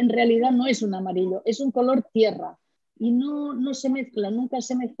 pues en realidad no es un amarillo, es un color tierra. Y no se mezcla, nunca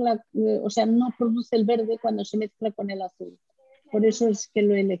se mezcla, o sea, no produce el verde cuando se mezcla con el azul. Por eso es que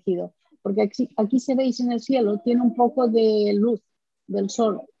lo he elegido. Porque aquí se veis en el cielo, tiene un poco de luz del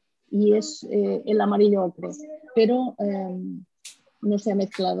sol y es el amarillo ocre, pero no se ha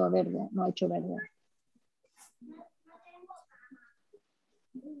mezclado a verde, no ha hecho verde.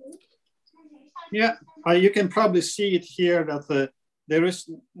 Yeah, you can probably see it here that there is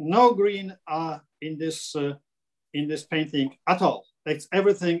no green in this painting at all.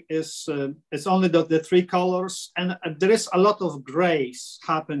 Everything is, it's only the three colors, and there is a lot of grays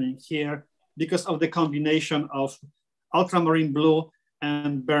happening here because of the combination of ultramarine blue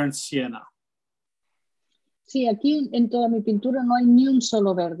and burnt sienna. Sí, aquí en toda mi pintura no hay ni un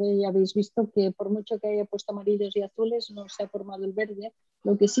solo verde. Ya habéis visto que por mucho que haya puesto amarillos y azules no se ha formado el verde.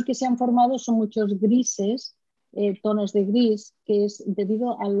 Lo que sí que se han formado son muchos grises, tonos de gris, que es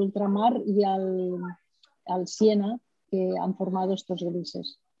debido al ultramar y al siena que han formado estos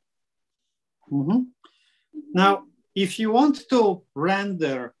grises. Now, if you want to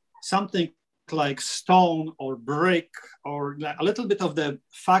render something like stone or brick or a little bit of the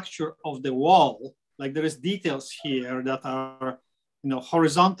facture of the wall, like there is details here that are,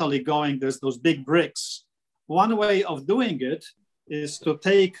 horizontally going, there's those big bricks. One way of doing it is to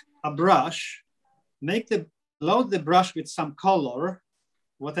take a brush, load the brush with some color,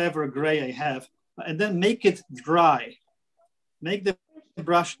 whatever gray I have, and then make it dry. Make the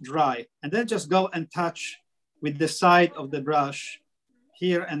brush dry, and then just go and touch with the side of the brush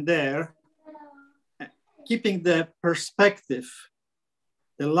here and there, keeping the perspective,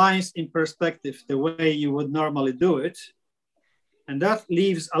 the lines in perspective, the way you would normally do it. And that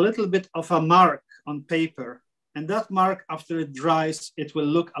leaves a little bit of a mark on paper. And that mark, after it dries, it will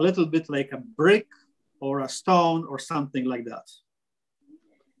look a little bit like a brick or a stone or something like that.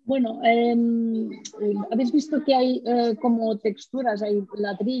 Bueno, habéis visto que hay como texturas, hay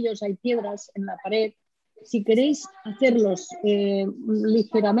ladrillos, hay piedras en la pared. Si queréis hacerlos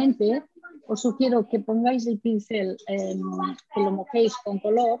ligeramente, os sugiero que pongáis el pincel, que lo mojéis con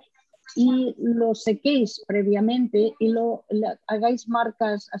color y lo sequéis previamente y hagáis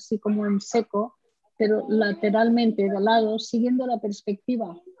marcas así como en seco, pero lateralmente de lado, siguiendo la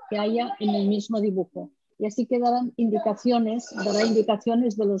perspectiva que haya en el mismo dibujo. Y así que dará indicaciones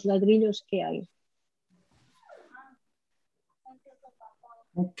de los ladrillos que hay.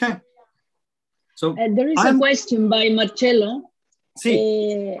 Okay. So there is a question by Marcello.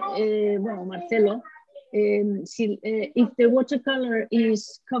 Sí. Marcelo, if the watercolor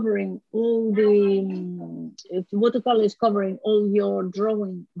is covering all your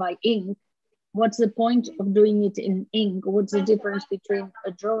drawing by ink, what's the point of doing it in ink? What's the difference between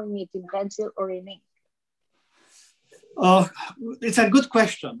drawing it in pencil or in ink? It's a good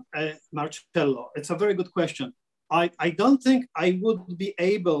question, Marcello. It's a very good question. I don't think I would be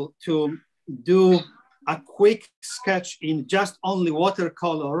able to do a quick sketch in just only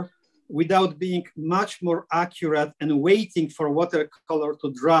watercolor without being much more accurate and waiting for watercolor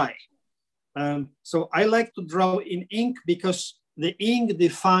to dry. So I like to draw in ink because the ink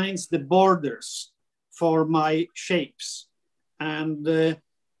defines the borders for my shapes. And the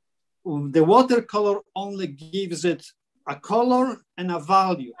watercolor only gives it a color and a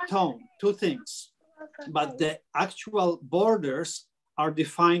value, tone, two things. But the actual borders are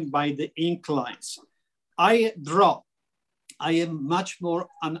defined by the ink lines. I draw. I am much more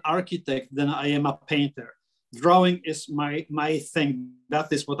an architect than I am a painter. Drawing is my thing.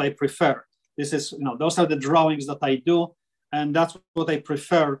 That is what I prefer. This is, those are the drawings that I do, and that's what I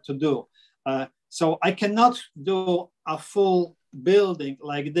prefer to do. So I cannot do a full building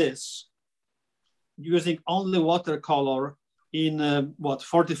like this using only watercolor in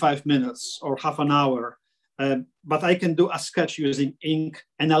 45 minutes or half an hour. But I can do a sketch using ink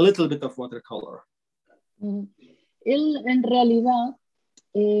and a little bit of watercolor. Él en realidad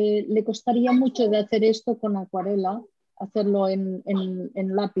le costaría mucho de hacer esto con acuarela, hacerlo en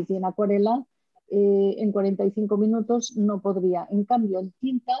lápiz y en acuarela. En 45 minutos no podría. En cambio, en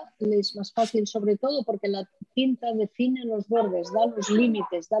tinta le es más fácil, sobre todo porque la tinta define los bordes, da los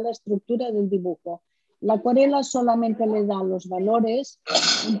límites, da la estructura del dibujo. La acuarela solamente le da los valores,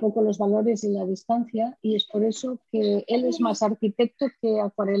 un poco los valores y la distancia, y es por eso que él es más arquitecto que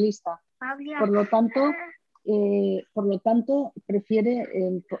acuarelista. Por lo tanto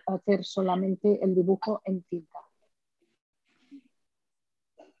prefiere hacer solamente el dibujo en tinta.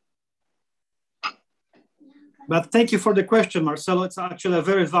 But thank you for the question, Marcelo. It's actually a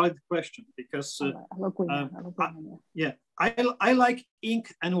very valid question because I like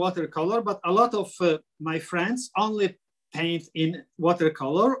ink and watercolor, but a lot of my friends only paint in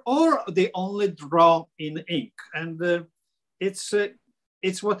watercolor or they only draw in ink, and it's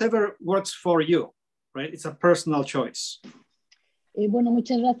whatever works for you, right? It's a personal choice. Bueno,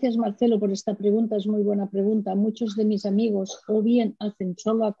 muchas gracias, Marcelo, por esta pregunta. Es muy buena pregunta. Muchos de mis amigos o bien hacen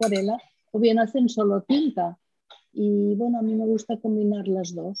solo acuarela o bien hacen solo tinta. Y bueno, a mí me gusta combinar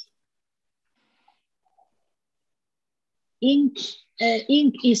las dos. Ink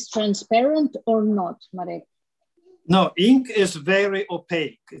is transparent or not, Marek? No, ink is very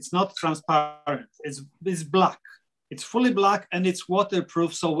opaque. It's not transparent. It's black. It's fully black and it's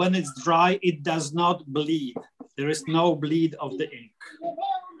waterproof. So when it's dry, it does not bleed. There is no bleed of the ink.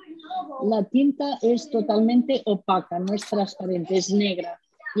 La tinta es totalmente opaca, no es transparente, es negra.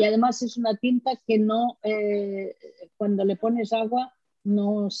 Y además es una tinta que no, cuando le pones agua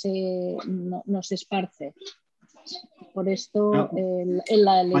no se esparce. Por esto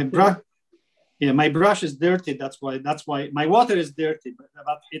la elección. My brush is dirty. That's why my water is dirty. But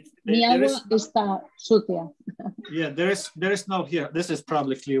Mi agua está sucia. Yeah, there is no here. This is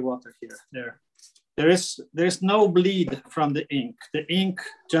probably clear water here. There is no bleed from the ink. The ink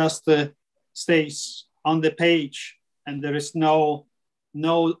just stays on the page, and there is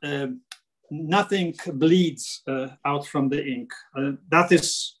nothing bleeds out from the ink. That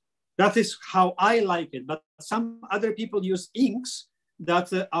is how I like it. But some other people use inks that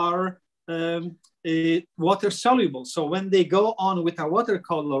are water soluble. So when they go on with a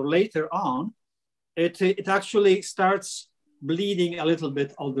watercolor later on, it actually starts bleeding a little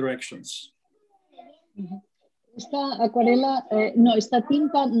bit all directions. Esta acuarela, esta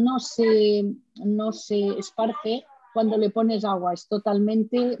tinta no se esparce cuando le pones agua, es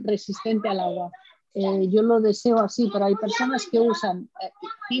totalmente resistente al agua. Yo lo deseo así, pero hay personas que usan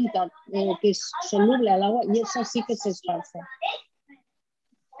tinta que es soluble al agua y esa sí que se esparce.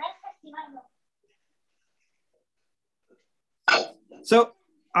 So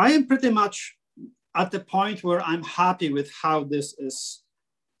I am pretty much at the point where I'm happy with how this is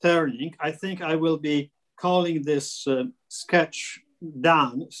turning. I think I will be calling this sketch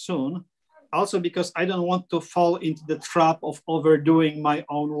done soon. Also because I don't want to fall into the trap of overdoing my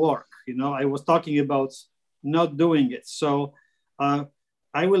own work. You know, I was talking about not doing it. So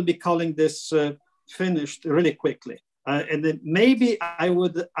I will be calling this finished really quickly. And then maybe I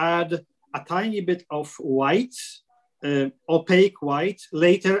would add a tiny bit of white, opaque white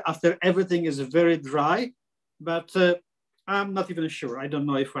later after everything is very dry, but I'm not even sure. I don't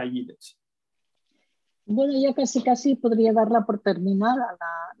know if I need it. Bueno, ya casi podría darla por terminada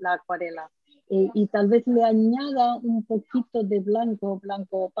la acuarela. Y tal vez le añada un poquito de blanco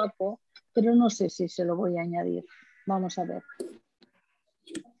opaco, pero no sé si se lo voy a añadir. Vamos a ver.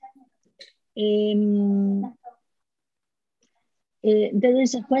 There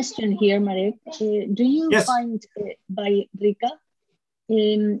is a question here, Marek. Do you find by Rika,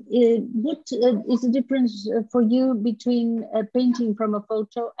 what is the difference for you between painting from a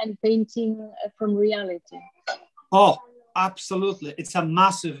photo and painting from reality? Oh, absolutely. It's a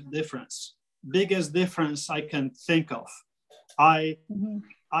massive difference. Biggest difference I can think of. I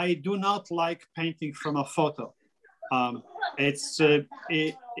do not like painting from a photo.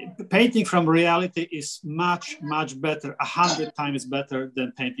 Painting from reality is much better, 100 times better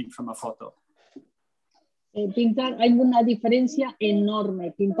than painting from a photo. Hay una diferencia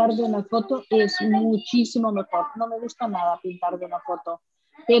enorme. Pintar de una foto es muchísimo mejor. No me gusta nada pintar de una foto,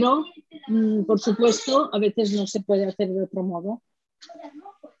 pero por supuesto a veces no se puede hacer de otro modo.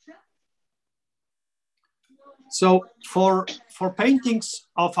 So for paintings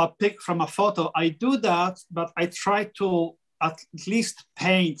of a pic from a photo, I do that, but I try to at least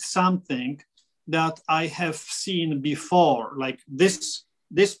paint something that I have seen before. Like this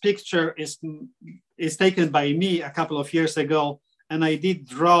picture is taken by me a couple of years ago, and I did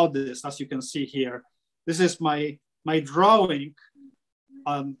draw this, as you can see here. This is my drawing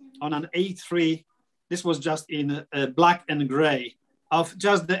on an A3. This was just in black and gray of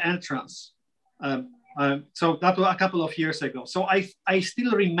just the entrance. So that was a couple of years ago. So I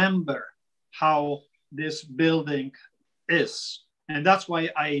still remember how this building is. And that's why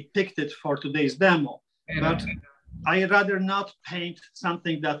I picked it for today's demo. But I rather not paint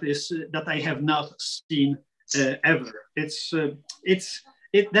something that I have not seen ever.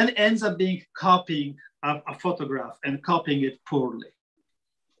 It then ends up being copying a photograph and copying it poorly.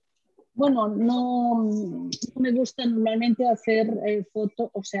 Bueno, no me gusta normalmente hacer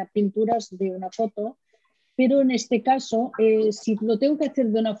pinturas de una foto, pero en este caso, si lo tengo que hacer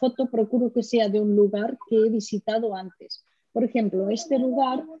de una foto, procuro que sea de un lugar que he visitado antes. Por ejemplo, este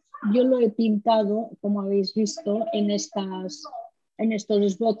lugar yo lo he pintado, como habéis visto, en estos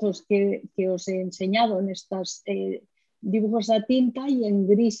esbozos que os he enseñado, en estos dibujos a tinta y en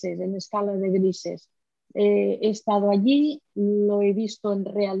grises, en escala de grises. He estado allí, lo he visto en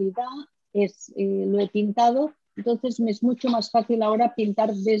realidad, lo he pintado, entonces me es mucho más fácil ahora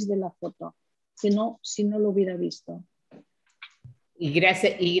pintar desde la foto, que no si no lo hubiera visto. Y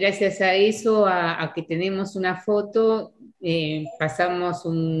gracias a eso, a que tenemos una foto, pasamos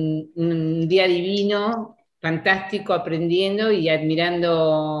un día divino, fantástico, aprendiendo y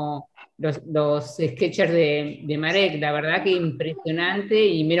admirando los sketches de Marek. La verdad que impresionante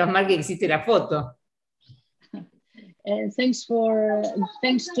y menos mal que existe la foto. Thanks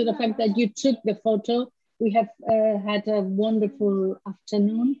to the fact that you took the photo. We have had a wonderful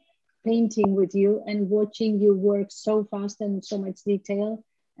afternoon painting with you and watching you work so fast and so much detail,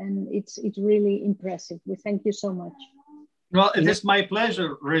 and it's really impressive. We thank you so much. Well, it is my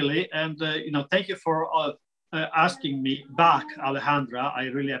pleasure, really, and thank you for asking me back, Alejandra. I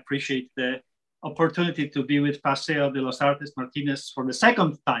really appreciate the opportunity to be with Paseo de los Artes Martínez for the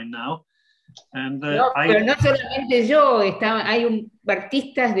second time now. And, pero no solamente yo, hay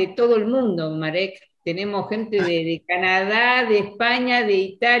artistas de todo el mundo, Marek. Tenemos gente de Canadá, de España, de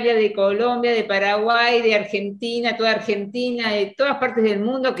Italia, de Colombia, de Paraguay, de Argentina, toda Argentina, de todas partes del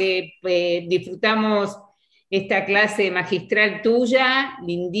mundo que disfrutamos esta clase magistral tuya,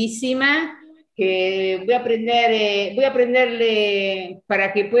 lindísima, que voy a aprenderle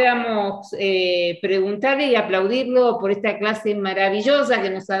para que podamos preguntarle y aplaudirlo por esta clase maravillosa que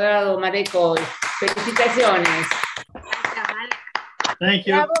nos ha dado Marek hoy. Felicitaciones. Thank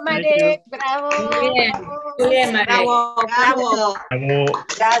you. Bravo, Marek, bravo. Muy bien, Marek. Bravo. Gracias.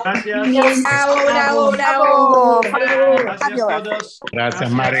 Bravo. Gracias a todos.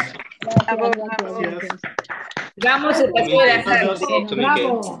 Gracias, Marek. Gracias. Vamos a pasar a la tarde.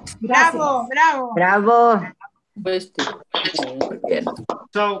 Bravo.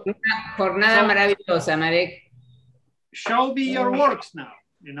 So, Una jornada maravillosa, Marek. show me your works now,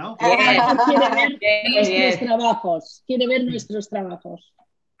 you know. Quiere ver nuestros trabajos.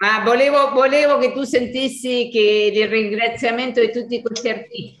 Volevo che tu sentissi che il ringraziamento di tutti questi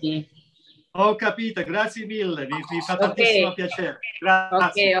artisti. Ho capito, grazie mille, mi fa tantissimo piacere.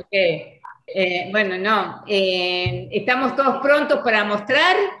 Grazie. Ok. Bueno, no, estamos todos prontos para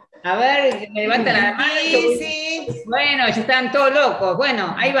mostrar. A ver, me levanta la mano. Sí. Bueno, ya están todos locos.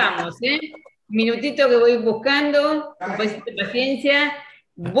 Bueno, ahí vamos, Un minutito que voy buscando, un poquito de paciencia.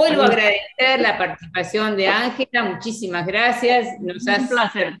 Vuelvo a agradecer la participación de Ángela, muchísimas gracias. Nos has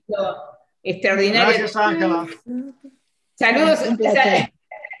placer. Extraordinario. Gracias, Ángela. Saludos.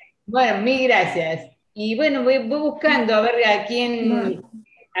 Bueno, mil gracias. Y bueno, voy buscando a ver a quién,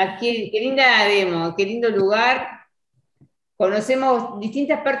 qué linda demo, qué lindo lugar. Conocemos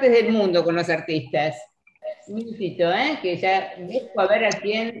distintas partes del mundo con los artistas. Un minutito, que ya busco a ver a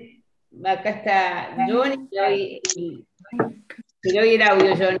quién. Acá está Johnny, te doy el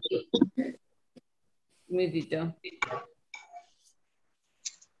audio, Johnny. Un minutito.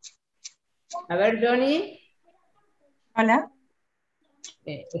 A ver, Johnny. Hola.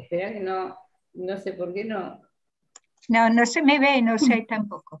 Espera que no sé por qué no. No se me ve, no sé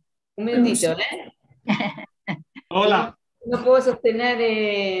tampoco. Un minutito, Hola. No puedo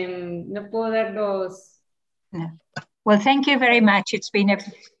sostener, no puedo dar los... No. Well, thank you very much. It's been a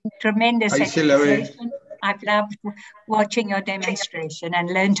tremendous exhibition. I've loved watching your demonstration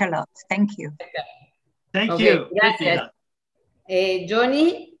and learned a lot. Thank you. Thank you. Gracias.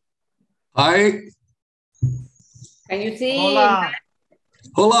 Johnny? Hi. Can you see?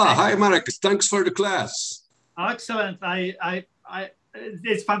 Hola. Hi, Marek. Thanks for the class. Excellent.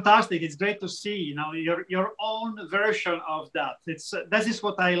 it's fantastic. It's great to see, you know, your own version of that. That is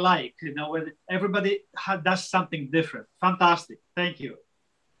what I like, you know, when everybody does something different. Fantastic. Thank you.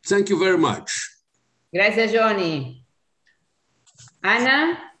 Thank you very much. Gracias, Johnny.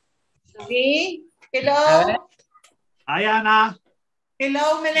 Ana. Sí. Hello. Hi, Anna.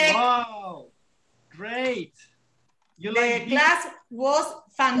 Hello, Marek. Wow. Great. The class was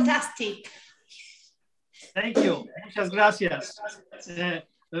fantastic. Thank you. Muchas gracias.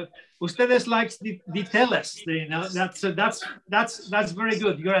 Ustedes like details, you know. That's very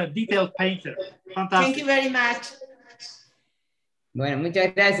good. You're a detailed painter. Fantastic. Thank you very much. Bueno,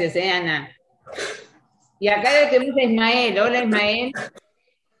 muchas gracias, Ana. Y acá tenemos a Ismael. Hola, Ismael.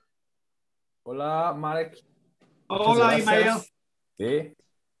 Hola, Marek. Hola, Ismael. Sí.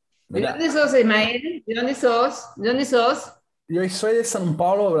 ¿De dónde sos, Ismael? ¿De dónde sos? ¿De dónde sos? Yo soy de São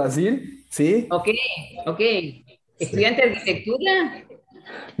Paulo, Brasil. Sí. Ok. ¿Estudiante de arquitectura?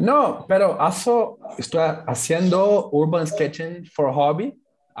 No, pero estoy haciendo urban sketching for hobby.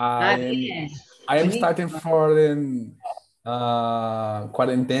 Bien. I am starting for the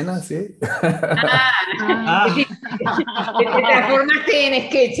cuarentena, ¿sí? Te transformaste en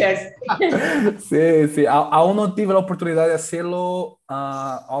sketchers. Sí. Aún no tuve la oportunidad de hacerlo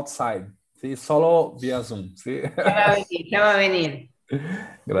outside, ¿sí? Solo vía Zoom, ¿sí? Ya va a venir.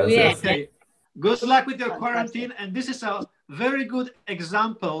 Gracias. Okay. Good luck with your quarantine. And this is a very good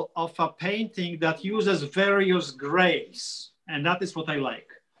example of a painting that uses various grays. And that is what I like.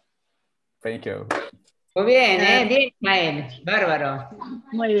 Thank you. Muy bien, bien, Ismael. Bárbaro.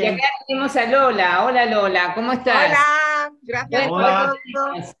 Muy bien. Y acá tenemos a Lola. Hola, Lola. ¿Cómo estás? Hola. Gracias Hola. por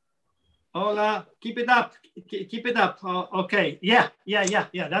todo. Hola. Keep it up. Keep it up. Okay. Yeah.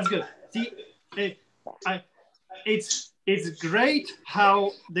 That's good. See, it's great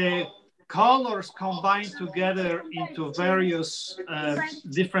how the colors combine together into various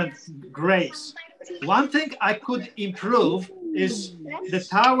different grays. One thing I could improve is the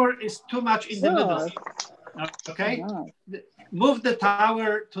tower is too much in the middle. Okay? Move the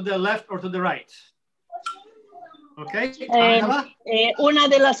tower to the left or to the right. Okay? Una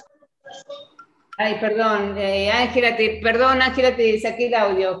de las... Ay, perdón, Ángela, te saqué el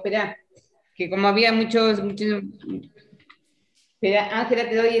audio. Espera, que como había muchos... Espera, Ángela,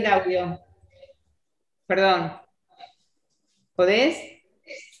 te doy el audio. Perdón. ¿Podés?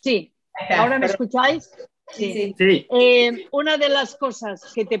 Sí. ¿Ahora me escucháis? Sí. Una de las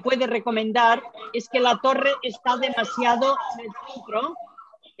cosas que te puede recomendar es que la torre está demasiado en el centro,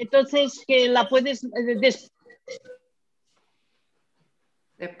 entonces que la puedes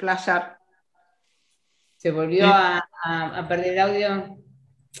Desplazar. Se volvió a perder el audio.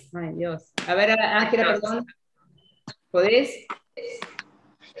 Ay, Dios. A ver, Ángela, perdón. ¿Podés?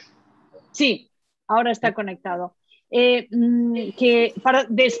 Sí, ahora está conectado. Que para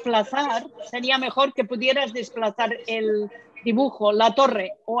desplazar sería mejor que pudieras desplazar el dibujo, la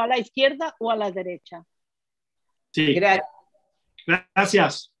torre, o a la izquierda o a la derecha. Sí.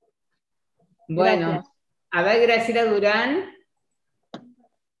 Gracias. Bueno, Gracias. A ver, Graciela Durán.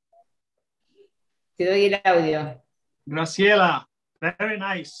 Te doy el audio. Graciela, very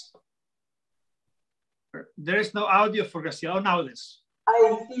nice. There is no audio for Graciela. Oh, now this.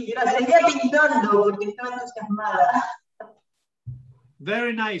 Ay, sí, gracias. Seguía pintando porque estaba entusiasmada.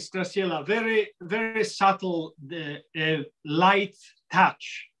 Very nice, Graciela. Very, very subtle, light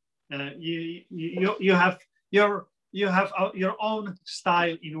touch. You have your own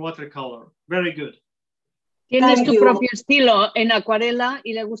style in watercolor. Very good. Tienes tu propio estilo en acuarela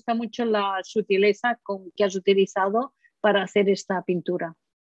y le gusta mucho la sutileza que has utilizado para hacer esta pintura.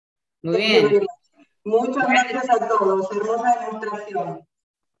 Muy bien. Muchas gracias a todos. Hermosa demostración.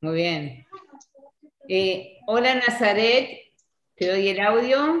 Muy bien. Hola, Nazaret. Te doy el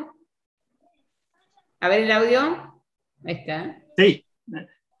audio. A ver el audio. Ahí está. Sí.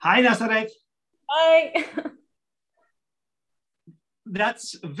 Hi, Nazaret. Hi.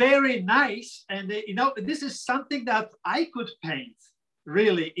 That's very nice. And you know, this is something that I could paint.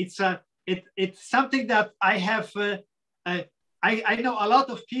 Really, it's something that I have. I know a lot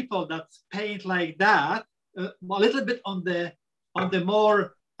of people that paint like that. A little bit on the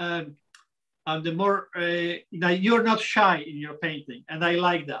more. You know, you're not shy in your painting, and I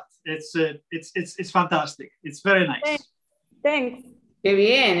like that. It's fantastic. It's very nice. Thanks. Qué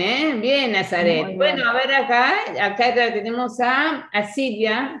bien, ¿eh? Bien, Nazaret. Bueno, a ver acá tenemos a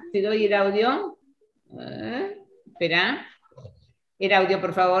Silvia. Te doy el audio. Espera. El audio,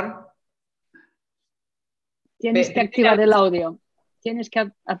 por favor. Tienes que activar el audio. Tienes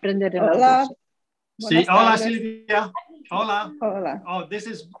que aprender el audio. Sí, hola Silvia. Hola. Hola. Oh, this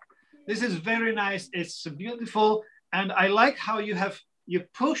is very nice. It's beautiful. And I like how you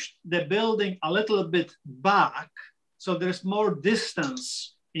pushed the building a little bit back, so there's more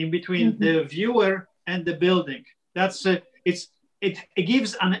distance in between the viewer and the building. That's it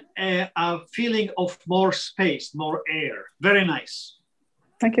gives a feeling of more space, more air. Very nice.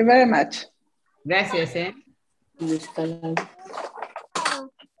 Thank you very much. Gracias.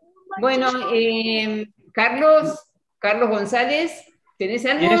 Bueno, Carlos González, ¿tenés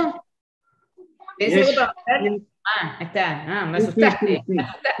algo? Yes. ¿Tenés algo para hablar? Ah, ahí está. Me asustaste.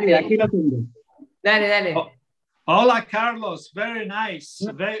 Sí, aquí lo tengo. Dale. Hola, Carlos. Very nice.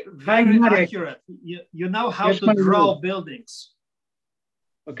 Very accurate. You know how to draw buildings.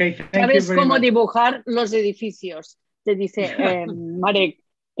 Okay, thank Sabes you very cómo much. dibujar los edificios, te dice Marek,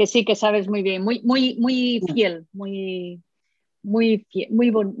 que sí que sabes muy bien, muy fiel, muy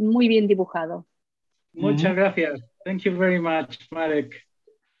bien dibujado. Muchas gracias. Thank you very much, Marek.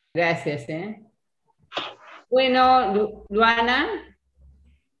 Gracias. Bueno, Luana.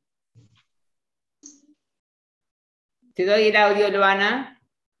 Te doy el audio, Luana.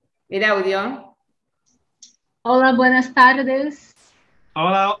 El audio. Hola, buenas tardes.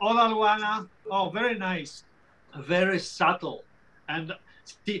 Hola, Luana. Oh, very nice. Very subtle. And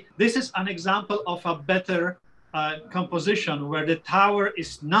see, this is an example of a better composition where the tower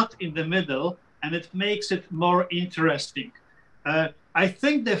is not in the middle and it makes it more interesting. I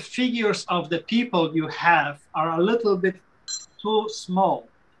think the figures of the people you have are a little bit too small.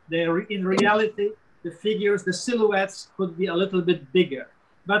 In reality, the figures, the silhouettes could be a little bit bigger,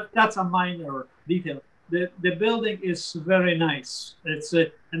 but that's a minor detail. The building is very nice.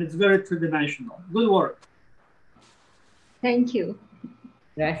 And it's very two-dimensional. Good work. Thank you.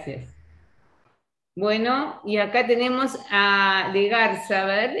 Gracias. Bueno, y acá tenemos a De Garza, a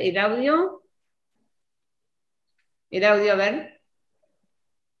ver, el audio. El audio, a ver.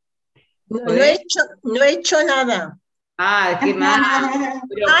 No he hecho nada. Ah, qué mal.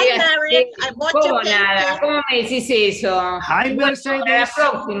 Hi, Marek. I bought ¿Cómo your nada? painting. ¿Cómo me decís eso? Hi, Mercedes. Para la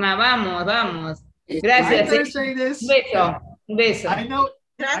próxima, vamos. Gracias. Hi, Mercedes. Un beso. I know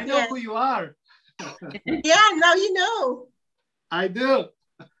who you are. Yeah, now you know. I do.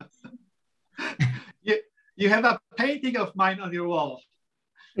 You have a painting of mine on your wall.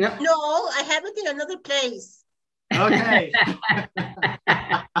 No, I have it in another place. Okay.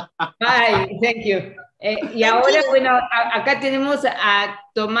 Bye, thank you. Y ahora, bueno, acá tenemos a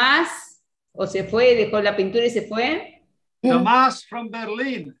Tomás, o se fue, dejó la pintura y se fue. Tomás from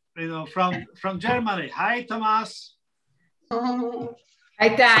Berlin, from Germany. Hi, Tomás. Ahí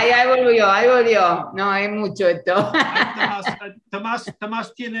está, ahí volvió. No, es mucho esto.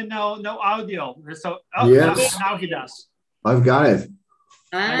 Tomás tiene no audio. So, yes. Now he does. I've got it.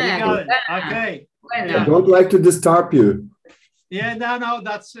 You got it. Okay. Bueno. I don't like to disturb you. Yeah, no,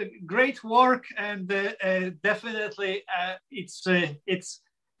 that's great work, and definitely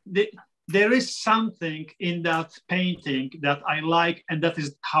there is something in that painting that I like, and that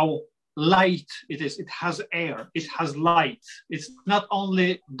is how light it is. It has air, it has light. It's not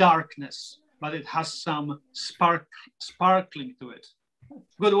only darkness, but it has some sparkling to it.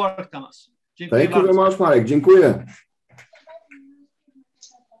 Good work, Thomas. Thank you very much, Marek. Dziękuję.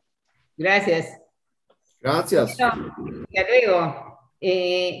 Gracias. Gracias. Hasta luego.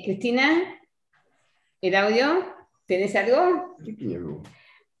 Cristina, ¿el audio? ¿Tenés algo?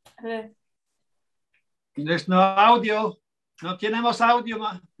 There's no audio. No tenemos audio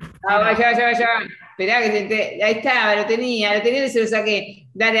más. Vaya. Esperá que ahí estaba, lo tenía y se lo saqué.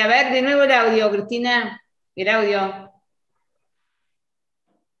 Dale, a ver, de nuevo el audio, Cristina. El audio.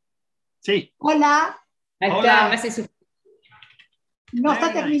 Sí. Hola. Ahí Hola. está, No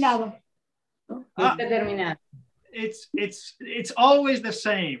está terminado. Está terminado. It's always the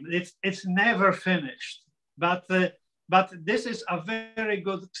same. It's never finished. But this is a very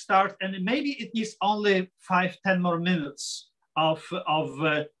good start, and maybe it needs only 5-10 more minutes of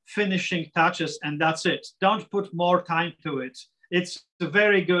finishing touches, and that's it. Don't put more time to it. It's a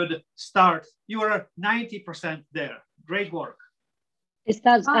very good start. You are 90% there. Great work.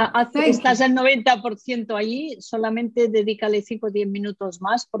 Estás al 90% allí, solamente dedícale 5 o 10 minutos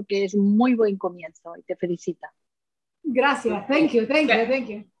más porque es un muy buen comienzo y te felicita. Gracias, thank you.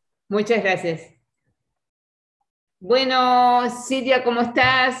 Muchas gracias. Bueno, Silvia, ¿cómo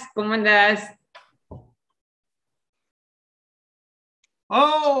estás? ¿Cómo andas?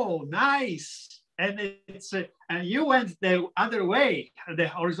 Oh, nice. And and you went the other way, the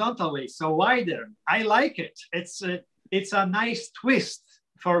horizontal way, so wider. I like it. It's a nice twist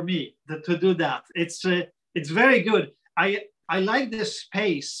for me to do that. It's very good. I like the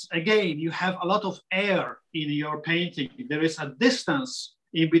space. Again, you have a lot of air in your painting. There is a distance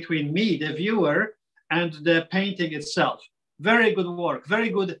in between me, the viewer, and the painting itself. Very good work, very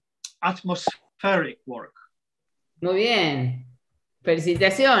good atmospheric work. Muy bien.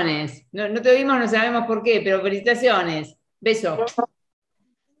 Felicitaciones. No, no te vimos, no sabemos por qué, pero felicitaciones. Beso.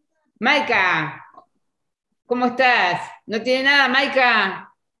 Maika, ¿cómo estás? ¿No tiene nada,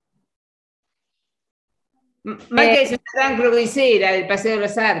 Maika? Maika es una gran croquisera del Paseo de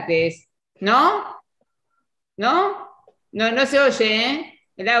las Artes. ¿No? ¿No? No, no se oye, ¿eh?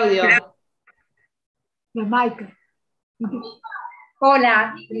 El audio. Maika.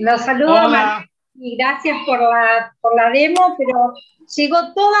 Hola, los saludo Hola. y gracias por la demo, pero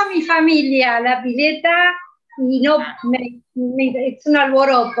llegó toda mi familia a la pileta y no es un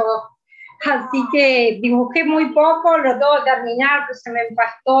alboroto. Así que dibujé muy poco, lo tengo que terminar, pues se me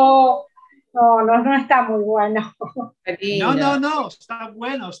empastó. No está muy bueno. No, está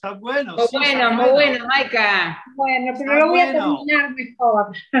bueno, está bueno. Muy sí, bueno, muy bueno, Maika. Bueno, pero Está lo voy a bueno. terminar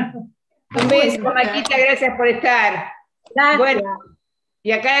mejor. Un beso, Maquita, gracias por estar. Gracias. Bueno,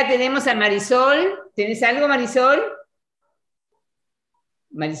 y acá tenemos a Marisol. ¿Tenés algo, Marisol?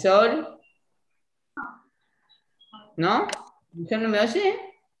 ¿Marisol? ¿No? ¿Yo no me oye?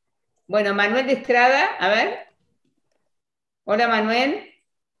 Bueno, Manuel de Estrada, a ver. Hola, Manuel.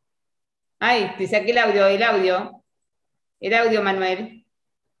 Ay, te saqué el audio. El audio, Manuel.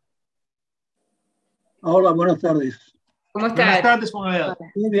 Hola, buenas tardes. ¿Cómo estás? Buenas tardes, Manuel.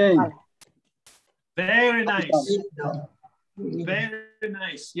 Muy bien. Very nice. Very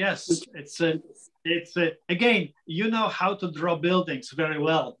nice. Yes, it's again, you know how to draw buildings very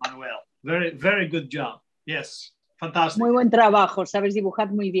well, Manuel. Very good job. Yes, fantastic. Muy buen trabajo, sabes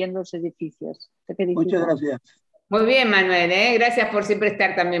dibujar muy bien los edificios. Te felicito. Muchas gracias. Muy bien, Manuel, ¿eh? Gracias por siempre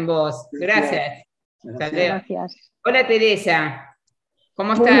estar también vos. Gracias. Gracias. Hola, Teresa.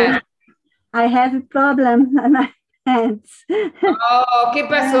 ¿Cómo estás? I have a problem on my hands. Oh, ¿qué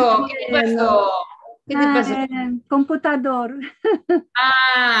pasó? ¿Qué te pasó? ¿Qué te pasó? Computador.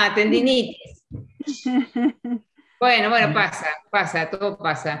 Ah, tendinitis. Bueno, pasa, todo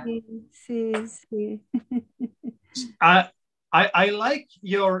pasa. Sí. I like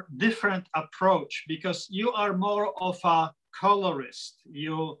your different approach because you are more of a colorist.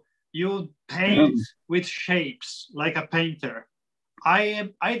 You paint with shapes like a painter.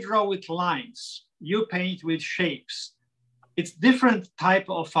 I draw with lines. You paint with shapes. It's different type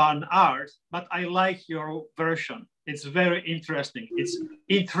of an art, but I like your version. It's very interesting. It's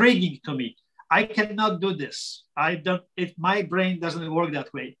intriguing to me. I cannot do this. My brain doesn't work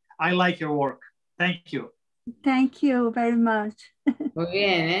that way. I like your work. Thank you. Thank you very much. Muy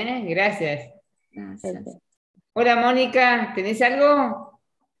bien, ¿eh? Gracias. Gracias. Hola, Mónica, ¿tenés algo?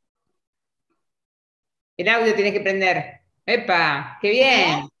 El audio tienes que prender. ¡Epa! ¡Qué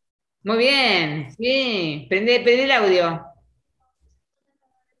bien! Muy bien, sí. Prende el audio.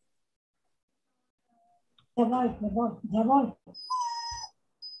 Ya voy.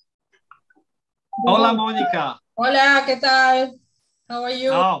 Hola, Mónica. Hola, ¿qué tal? How are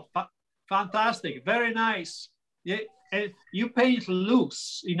you? Oh, fantastic. Very nice. You paint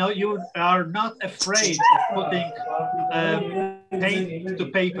loose. You know, you are not afraid of putting paint to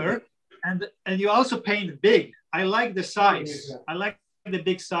paper. And you also paint big. I like the size. I like the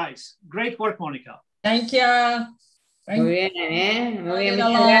big size. Great work, Mónica. Thank you. Muy bien, ¿eh? Muy bien,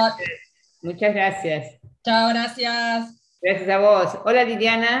 Muchas muchas gracias. Muchas gracias. Chao, gracias. Gracias a vos. Hola,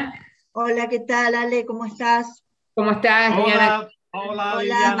 Liliana. Hola, ¿qué tal, Ale? ¿Cómo estás? ¿Cómo estás, Liliana? Hola, Hola,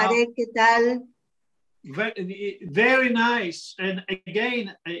 Liliana. Marek, ¿qué tal? Very nice. And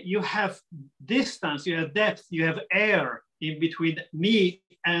again, you have distance, you have depth, you have air in between me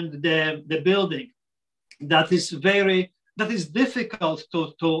and the building. That is difficult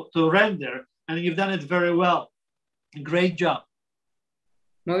to render, and you've done it very well. Great job.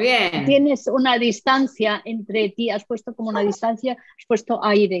 Muy bien. Tienes una distancia entre ti, has puesto como una distancia, has puesto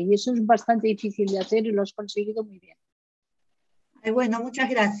aire, y eso es bastante difícil de hacer y lo has conseguido muy bien. Ay, bueno, muchas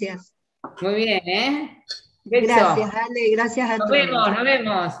gracias. Muy bien, ¿eh? Beso. Gracias, Ale, gracias a todos. Nos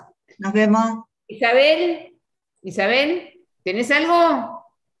vemos. Nos vemos. Isabel, ¿tenés algo?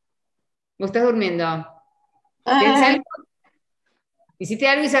 ¿O estás durmiendo? ¿Tienes algo? ¿Hiciste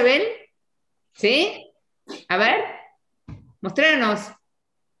algo, Isabel? ¿Sí? A ver, mostranos.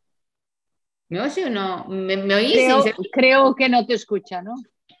 ¿Me oye o no? ¿Me oís? Creo que no te escucha, ¿no?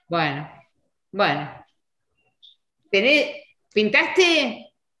 Bueno.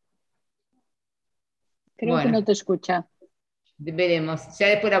 ¿Pintaste? Creo que no te escucha. Veremos, ya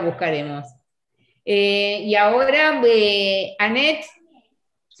después la buscaremos. Y ahora, Anet,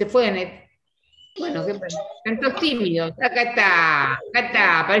 se fue Anet. Bueno, qué pasa. Están todos tímidos. Acá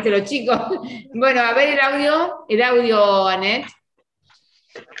está, aparecen los chicos. Bueno, a ver el audio, Anet.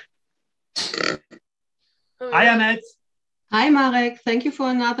 Hi, Annette. Hi, Marek. Thank you for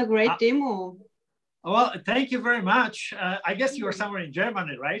another great demo. Well, thank you very much. I guess you are somewhere in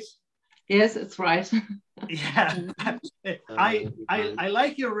Germany, right? Yes, it's right. Yeah, I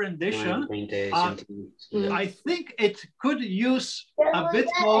like your rendition. I think it could use a bit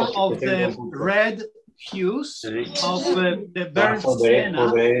more of the red hues of the burnt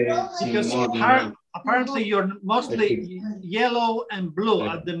sienna, because apparently you're mostly yellow and blue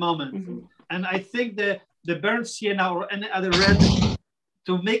at the moment. And I think the burnt sienna or any other red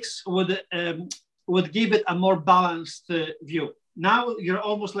to mix would give it a more balanced view. Now you're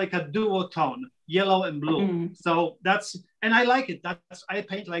almost like a duotone, yellow and blue. So that's, and I like it. I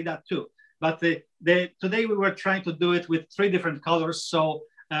paint like that too. But today we were trying to do it with 3 different colors. So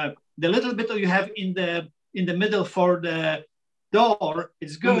the little bit you have in the middle for the door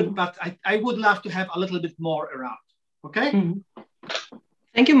is good, but I would love to have a little bit more around. Okay?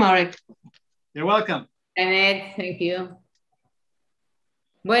 Thank you, Marek. You're welcome. Annette, thank you.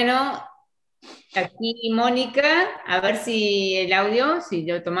 Bueno, aquí Mónica, a ver si el audio, si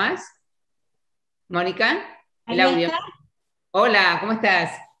lo tomás. Mónica, el audio. Hola, ¿cómo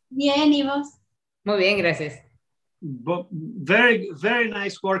estás? Bien, ¿y vos? Muy bien, gracias. Very, very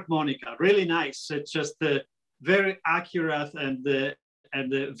nice work, Monica. Really nice. It's just very accurate and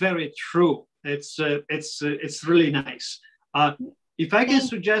very true. It's really nice. If I can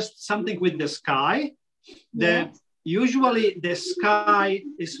suggest something with the sky, usually the sky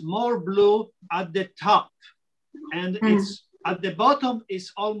is more blue at the top, and it's at the bottom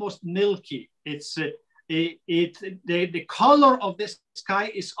is almost milky. It's the color of the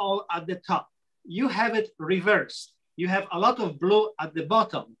sky is all at the top. You have it reversed. You have a lot of blue at the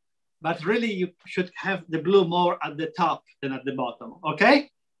bottom, but really you should have the blue more at the top than at the bottom. Okay,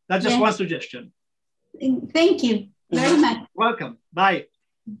 that's just one suggestion. Thank you very much. Welcome. Bye.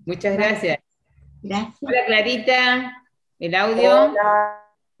 Muchas gracias. Gracias. Hola, Clarita. El audio. Hola.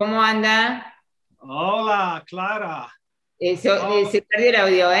 ¿Cómo anda? Hola, Clara. Se perdió el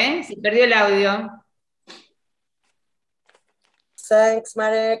audio, ¿eh? Se perdió el audio. Thanks,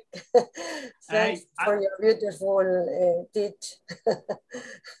 Marek. Thanks for your beautiful teach.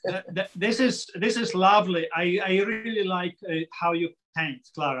 This is lovely. I really like how you paint,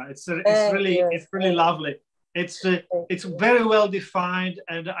 Clara. It's really lovely. It's very well defined,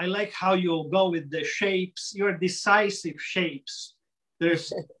 and I like how you go with the shapes. Your decisive shapes.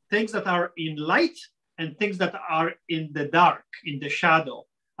 There's things that are in light and things that are in the dark, in the shadow.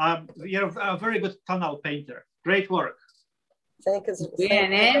 You're a very good tonal painter. Great work. Thank you. Muy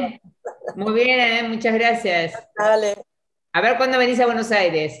bien, ¿eh? Muy bien, muchas gracias. Dale. A ver cuándo venís a Buenos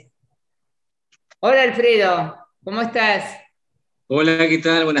Aires. Hola, Alfredo. ¿Cómo estás? Hola, ¿qué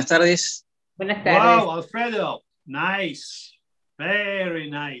tal? Buenas tardes. Buenas tardes. Wow, Alfredo. Nice. Very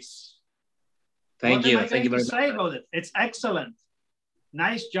nice. Thank you. What am I Thank you going very to say much. about it? It's excellent.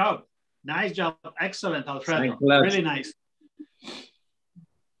 Nice job. Nice job. Excellent, Alfredo. Really nice.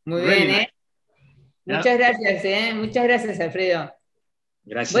 Muy Really bien, ¿eh? nice. Muchas gracias, ¿eh? Muchas gracias, Alfredo.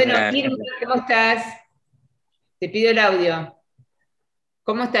 Gracias. Bueno, gracias. Irma, ¿cómo estás? Te pido el audio.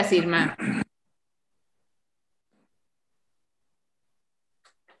 ¿Cómo estás, Irma?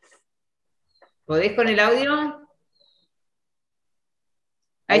 ¿Podés con el audio?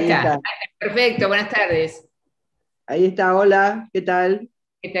 Ahí está. Perfecto, buenas tardes. Ahí está, hola, ¿qué tal?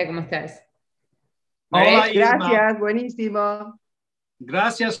 ¿Qué tal? ¿Cómo estás? Hola, Gracias, buenísimo.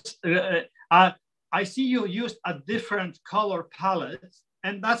 Gracias. I see you used a different color palette,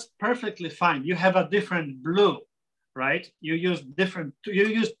 and that's perfectly fine. You have a different blue, right? You use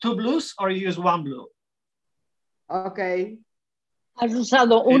 2 blues or you use 1 blue? Ok. ¿Has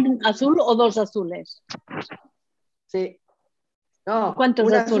usado un azul o 2 azules? Sí. No, ¿Cuántos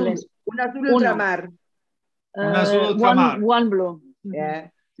un azules? Un azul ultramar. Un azul ultramar. One blue. Yeah.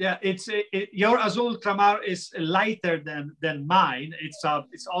 Yeah, your azul ultramar is lighter than mine. It's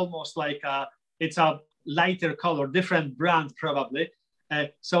almost like it's a lighter color, different brand probably.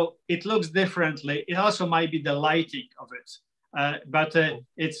 So it looks differently. It also might be the lighting of it, but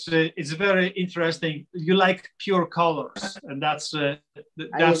it's very interesting. You like pure colors, and that's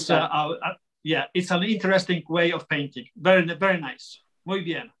yeah. It's an interesting way of painting. Very very nice. Muy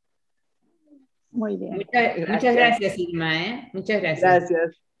bien. Muy bien. Muchas gracias, Irma, ¿eh? Muchas gracias.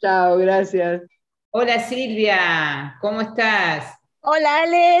 Gracias. Chao, gracias. Hola, Silvia. ¿Cómo estás? Hola,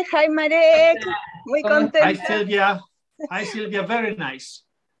 Ale. Hi, Marek. Muy contenta. Hi, Silvia. Hi, Silvia. Very nice.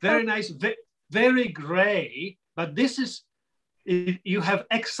 Very nice. Very gray. But this is, you have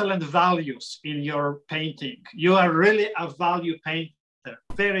excellent values in your painting. You are really a value painter.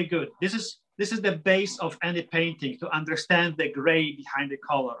 Very good. This is the base of any painting, to understand the gray behind the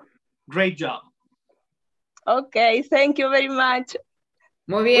color. Great job. Okay, thank you very much.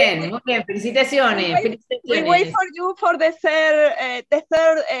 Muy bien, muy bien. Felicitaciones. We wait for you for the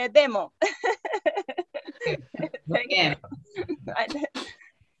third demo. Muy bien.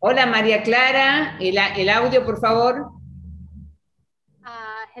 Hola María Clara, el audio por favor.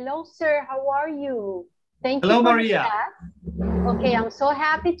 Hello, sir. How are you? Thank Hello, you for Maria. the class. Okay, I'm so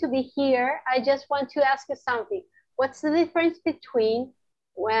happy to be here. I just want to ask you something. What's the difference between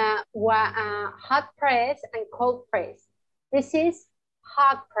hot press and cold press? This is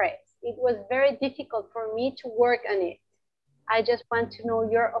hot press. It was very difficult for me to work on it. I just want to know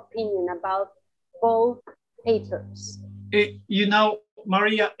your opinion about both papers. You know,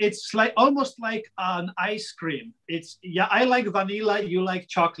 Maria, it's like almost like an ice cream. I like vanilla, you like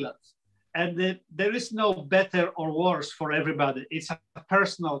chocolate. And there is no better or worse for everybody. It's a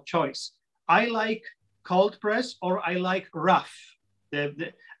personal choice. I like cold press or I like rough.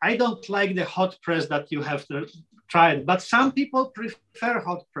 I don't like the hot press that you have to try it, but some people prefer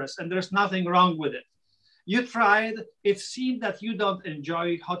hot press and there's nothing wrong with it. You tried, it seemed that you don't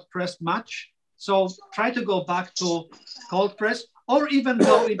enjoy hot press much. So try to go back to cold press or even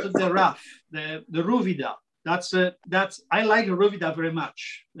go into the rough, the Ruvida. I like Ruvida very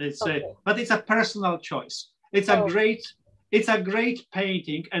much. But it's a personal choice. It's a great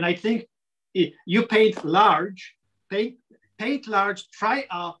painting, and I think you paint large. Paint large. Try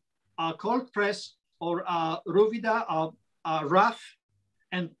a cold press or a Ruvida, a rough,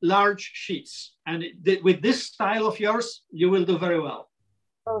 and large sheets. And with this style of yours, you will do very well.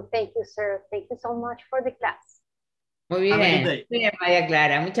 Oh, thank you, sir. Thank you so much for the class. Muy bien, muy bien, María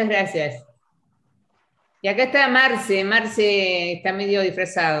Clara. Muchas gracias. Y acá está Marce. Marce está medio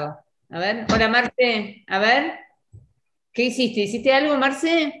disfrazado. A ver, hola Marce. A ver, ¿qué hiciste? ¿Hiciste algo,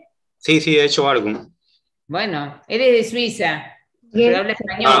 Marce? Sí, he hecho algo. Bueno, eres de Suiza, pero habla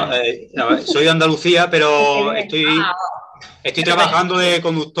español. Soy de Andalucía, pero estoy trabajando de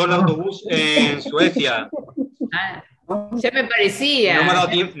conductor de autobús en Suecia. Ya me parecía. No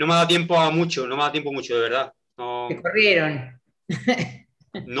me ha dado tiempo mucho, de verdad. No, te corrieron.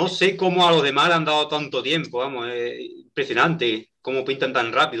 No sé cómo a los demás le han dado tanto tiempo, vamos, es impresionante cómo pintan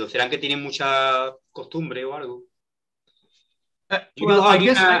tan rápido. ¿Serán que tienen mucha costumbre o algo?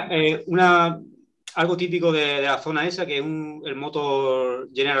 Algo típico de la zona esa, que es el motor,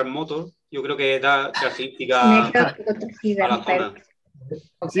 General Motor, yo creo que da característica a la zona.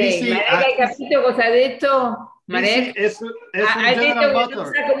 Okay. Marek, ¿hay capito cosa de esto? Marek? Es un General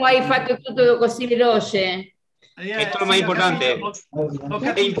Motor. Come hai fatto tutto così veloce? Esto es lo más importante.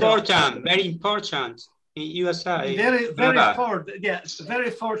 Very important in USA.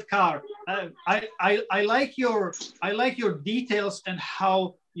 Very Ford car. I like your details and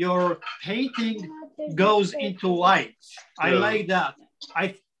how your painting goes into white. I like that.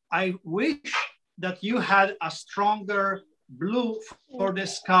 I wish that you had a stronger blue for the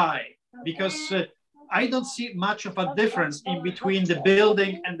sky, because I don't see much of a difference in between the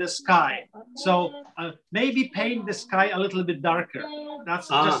building and the sky. So maybe paint the sky a little bit darker. That's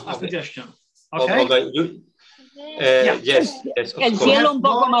just a suggestion. Okay? Yes, el cielo un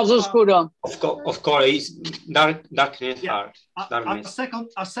poco más oscuro. Of course, it's darkness. Yeah. A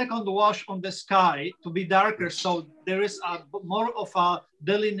second wash on the sky to be darker, so there is more of a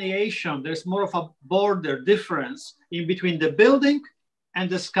delineation. There's more of a border difference in between the building and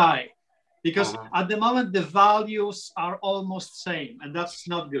the sky, because at the moment the values are almost same, and that's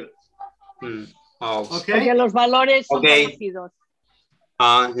not good. Okay. Porque los valores son conocidos.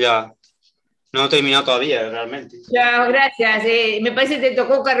 Ya. No he terminado todavía, realmente. Chao, gracias. Me parece que te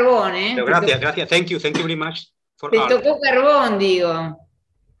tocó carbón, ¿eh? Pero gracias. Thank you very much. Te tocó carbón, digo.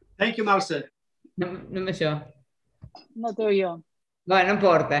 Thank you, Marcel. No me yo. No te oigo. Bueno, no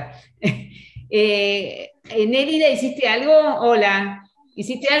importa. Nérida, ¿hiciste algo? Hola.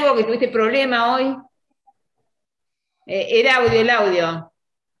 ¿Hiciste algo que tuviste problema hoy? El audio.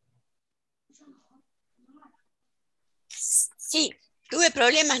 Sí. Tuve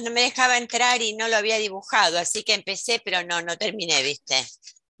problemas, no me dejaba entrar y no lo había dibujado, así que empecé, pero no terminé, ¿viste?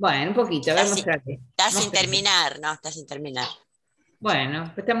 Bueno, un poquito, a ver, mostrate. Está sin terminar, ¿no? Está sin terminar.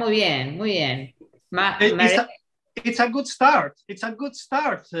 Bueno, pues está muy bien, muy bien. It's a good start. It's a good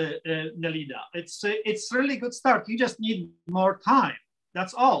start, Nelida. It's really good start. You just need more time.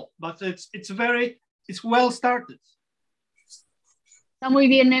 That's all. But it's well started. Está muy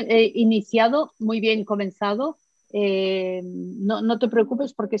bien iniciado, muy bien comenzado. No te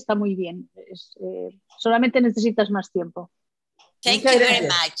preocupes porque está muy bien. Solamente necesitas más tiempo. Thank you very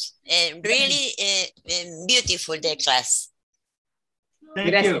much. Really beautiful the class.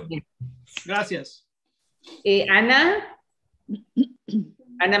 Gracias.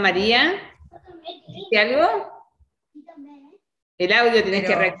 Ana María. ¿Dijiste algo? El audio tenés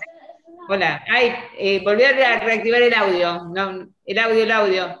que reactivar. Hola. Ay, volver a reactivar el audio. No, el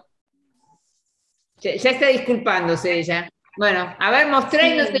audio. Ya está disculpándose ella. Bueno, a ver, mostrá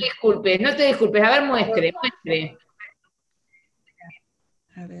y no te disculpes. A ver, muestre.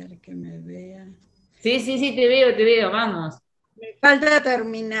 A ver, que me vea. Sí, te veo, vamos. Me falta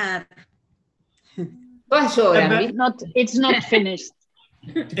terminar. Todas lloran, ¿viste? It's not finished.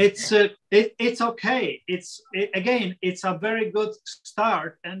 It's okay. Again, it's a very good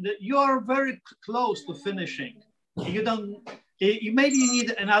start, and you are very close to finishing. You maybe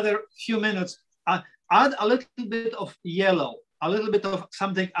need another few minutes. Add a little bit of yellow, a little bit of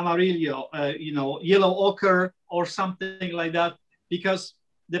something amarillo, yellow ochre or something like that, because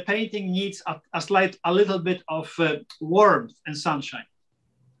the painting needs a little bit of warmth and sunshine.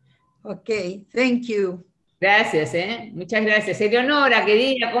 Okay, thank you. Gracias, muchas gracias. Eleonora,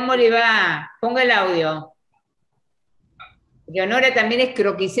 querida, ¿cómo le va? Ponga el audio. Eleonora también es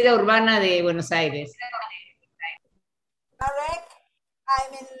croquisera urbana de Buenos Aires. Marek,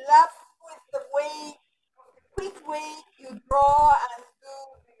 I'm in love with the quick way you draw and do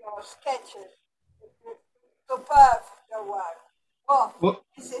your sketches. Superb, your work. Oh,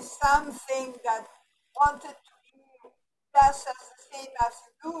 this is something that wanted to be just as the same as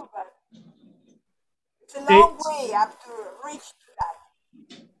you do, but it's a long way up to reach to that.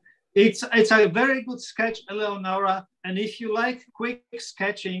 It's a very good sketch, Eleonora, and if you like quick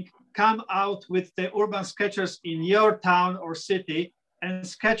sketching, come out with the urban sketchers in your town or city and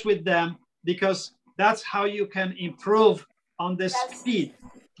sketch with them, because that's how you can improve on the speed,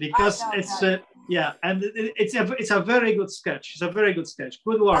 because it's it's a very good sketch. It's a very good sketch.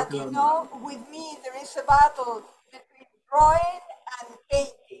 Good work, but, Eleonora. With me there is a battle between drawing and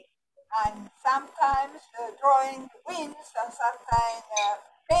painting, and sometimes drawing wins and sometimes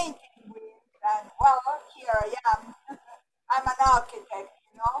painting wins, and well, here I am. I'm an architect,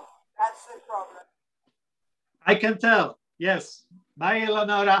 that's the problem. I can tell. Yes. Bye,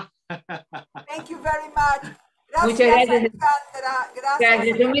 Eleonora. Thank you very much. Muchas gracias.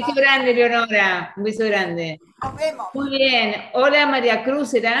 Gracias. Un beso grande, Leonora. Un beso grande. Nos vemos. Muy bien. Hola, María Cruz,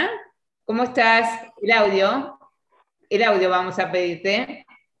 ¿será? ¿Cómo estás? El audio. El audio vamos a pedirte.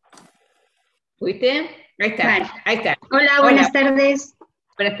 ¿Fuiste? Ahí está. Hola, buenas tardes.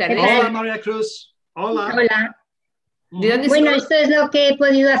 Buenas tardes. Hola, María Cruz. Hola. Hola. ¿De dónde bueno, sos? esto es lo que he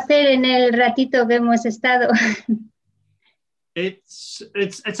podido hacer en el ratito que hemos estado.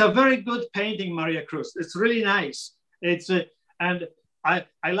 It's a very good painting, Maria Cruz. It's really nice. And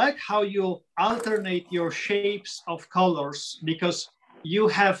I like how you alternate your shapes of colors, because you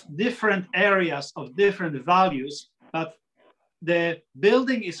have different areas of different values, but the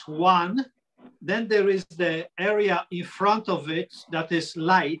building is one, then there is the area in front of it that is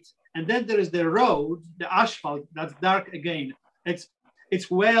light, and then there is the road, the asphalt, that's dark again. It's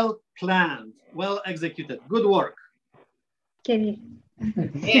well planned, well executed. Good work. Qué bien.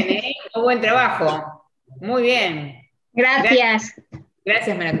 Bien, muy buen trabajo. Muy bien. Gracias.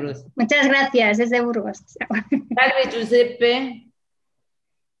 Gracias, María Cruz. Muchas gracias, desde Burgos. Salve, Giuseppe.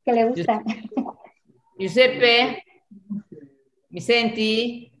 Que le gusta. Giuseppe, mi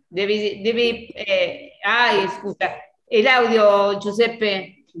senti? Devi scusa. E l'audio,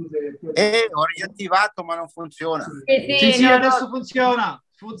 Giuseppe? Ho riattivato ma non funziona. Sì, adesso funziona.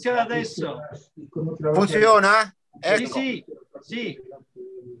 Funziona adesso. Funziona? Ecco. Sì.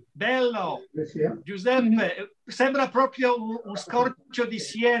 Bello. Giuseppe, sembra proprio un scorcio di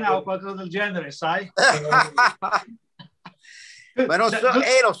Siena o qualcosa del genere, sai? Ma non so,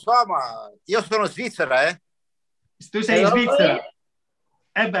 lo so, ma io sono svizzera, eh? Tu sei in Svizzera?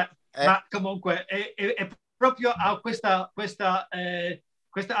 Ma comunque è proprio a questa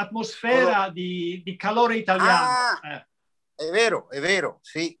atmosfera di calore italiano. È vero,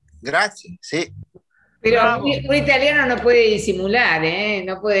 sì, grazie, sì. Pero un italiano no puede disimular, ¿eh?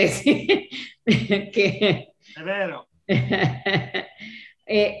 No puede decir que... Es vero.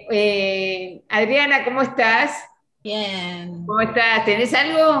 Adriana, ¿cómo estás? Bien. ¿Cómo estás? ¿Tenés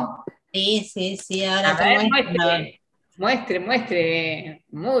algo? Sí, ahora te muestre. Muestre.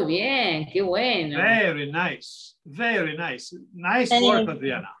 Muy bien, qué bueno. Very nice. Nice work,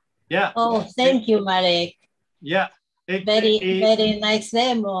 Adriana. Yeah. Oh, thank you, Marek. Yeah. Very nice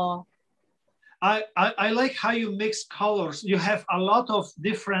demo. I like how you mix colors. You have a lot of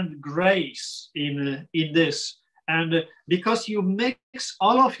different grays in this, and because you mix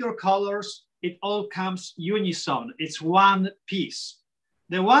all of your colors, it all comes unison. It's one piece.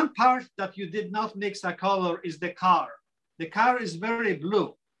 The one part that you did not mix a color is the car. The car is very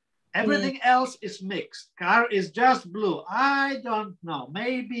blue. Everything else is mixed. Car is just blue. I don't know.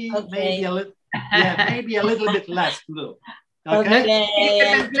 Maybe a little. Yeah, maybe a little bit less blue. Okay.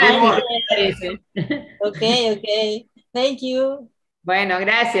 Okay. Thank you. Bueno,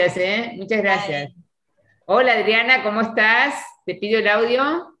 gracias, muchas gracias. Bye. Hola Adriana, ¿cómo estás? Te pido el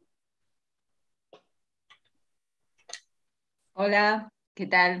audio. Hola, ¿qué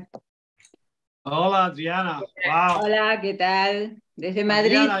tal? Hola Adriana. Wow. Hola, ¿qué tal? Desde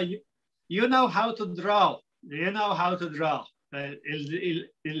Madrid. Adriana, you know how to draw. You know how to draw. El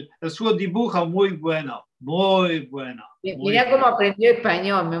suo dibujo muy bueno, muy bueno. Mira cómo aprendió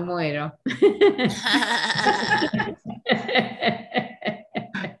español, me muero.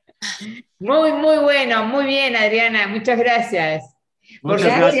 Muy bueno, muy bien, Adriana, muchas gracias.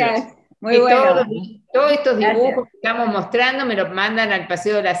 Muchas gracias. Muy bueno. Todos estos dibujos que estamos mostrando me los mandan al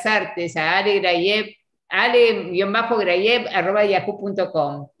Paseo de las Artes, a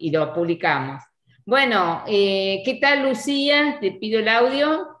ale-grayev@yahoo.com y lo publicamos. Bueno, ¿qué tal, Lucía? Te pido el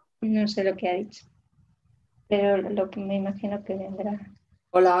audio. No sé lo que ha dicho, pero lo que me imagino que vendrá.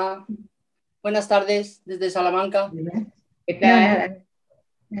 Hola, buenas tardes desde Salamanca. ¿Qué tal?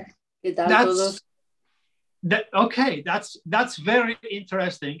 No. ¿Qué tal todos? Okay, that's very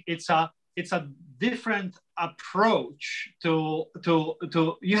interesting. It's a different approach to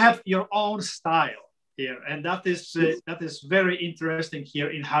you have your own style here, and that is very interesting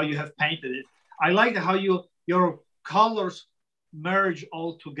here in how you have painted it. I like how your colors merge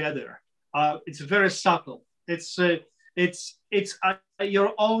all together. It's very subtle. It's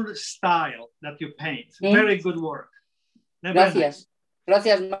your own style that you paint. Very good work. Gracias.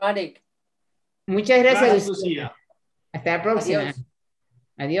 Gracias, Marek. Muchas gracias, Lucía. Hasta la próxima.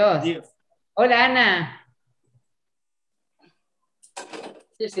 Adiós. Hola, Ana.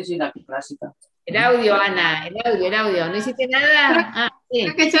 Sí, es que soy una clásica. El audio, Ana. El audio. ¿No hiciste nada? Sí.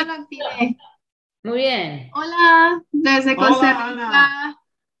 Creo que yo lo activé. Muy bien. Hola, desde Costa Rica.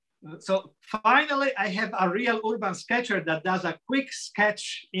 So finally, I have a real urban sketcher that does a quick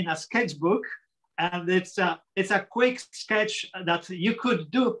sketch in a sketchbook, and it's a quick sketch that you could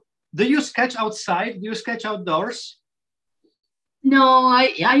do. Do you sketch outside? Do you sketch outdoors? No,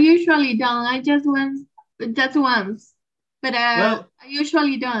 I usually don't. I just once, but I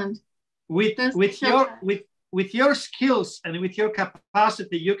usually don't. With your skills and with your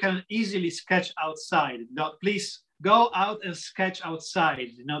capacity, you can easily sketch outside. Now, please go out and sketch outside.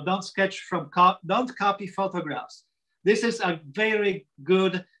 Don't sketch don't copy photographs. This is a very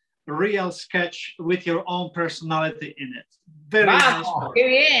good, real sketch with your own personality in it. Very nice. ¡Qué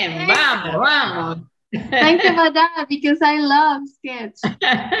bien! ¡Vamos! Thank you for that, because I love sketch.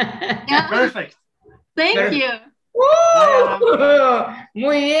 Yeah. Perfect. Thank you.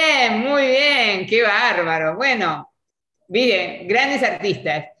 Muy bien, qué bárbaro. Bueno, miren, grandes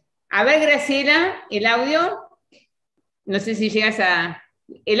artistas. A ver, Graciela, el audio. No sé si llegas a...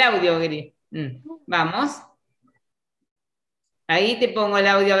 El audio, Gri. Vamos. Ahí te pongo el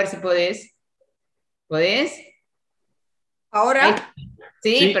audio a ver si podés. ¿Podés? ¿Ahora?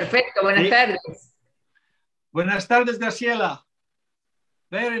 Sí, perfecto. Buenas tardes. Buenas tardes, Graciela.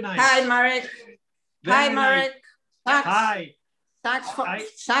 Very nice. Hi, Marek. Hi, Marek. Thanks. Hi.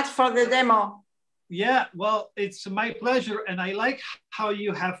 Thanks for the demo. Yeah, well, it's my pleasure, and I like how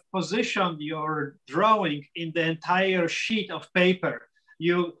you have positioned your drawing in the entire sheet of paper.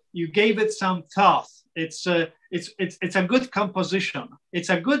 You gave it some thought. It's a good composition. It's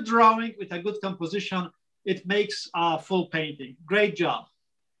a good drawing with a good composition. It makes a full painting. Great job.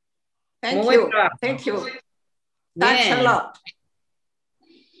 Thank you. Thank you. Thanks a lot.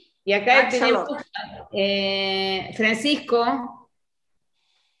 Y acá tenemos Francisco.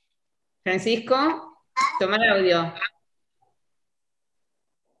 Francisco, toma el audio.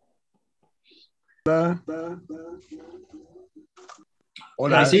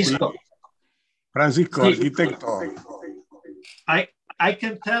 Hola. Francisco. Francisco, arquitecto. I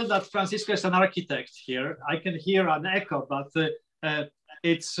can tell that Francisco is an architect here. I can hear an echo, but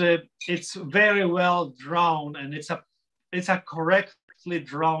it's very well drawn, and it's a correctly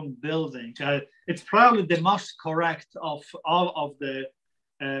drawn building. It's probably the most correct of all of the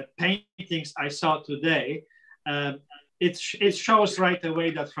paintings I saw today. It shows right away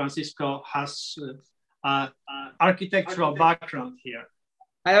that Francisco has architectural background here.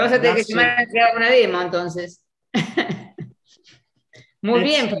 Ahora vas a tener que llamar a crear una demo, entonces. Muy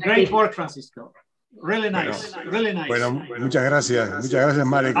bien, Francisco. Great work, Francisco. Really nice, really nice. Bueno, muchas gracias,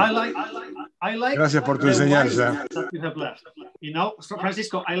 Marek. I like gracias por tu enseñanza. That you have left. So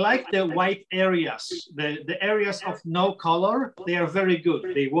Francisco, I like the white areas, the areas of no color. They are very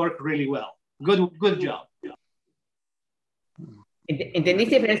good. They work really well. Good job.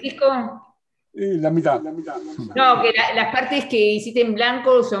 ¿Entendiste, Francisco? La mitad. No, que las partes que hiciste en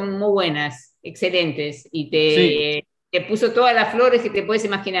blanco son muy buenas. excelentes. Y te puso todas las flores que te puedes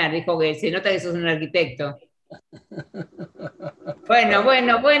imaginar. Dijo que se nota que sos un arquitecto.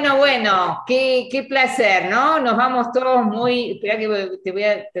 Bueno. Qué placer, ¿no? Nos vamos todos muy... Espera que te voy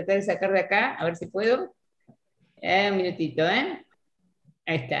a tratar de sacar de acá, a ver si puedo. Un minutito, ¿eh?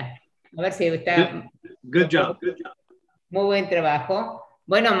 Ahí está. A ver si está... Good job. Muy buen trabajo.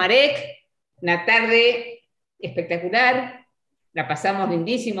 Bueno, Marek, una tarde espectacular. La pasamos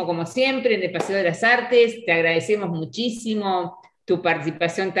lindísimo, como siempre, en el Paseo de las Artes. Te agradecemos muchísimo tu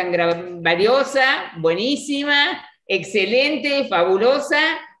participación tan valiosa, buenísima, excelente,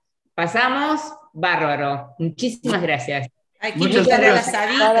 fabulosa. Pasamos bárbaro. Muchísimas gracias. Hay que Muchas invitarlo al gracias.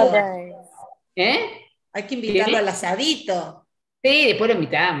 asadito. ¿Eh? Hay que invitarlo al asadito. Sí, después lo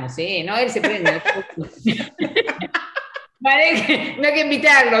invitamos, ¿sí? No, él se prende. Marek, no hay que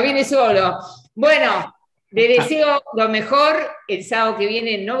invitarlo, viene solo. Bueno, le deseo lo mejor. El sábado que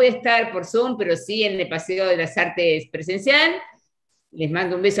viene no voy a estar por Zoom, pero sí en el Paseo de las Artes presencial. Les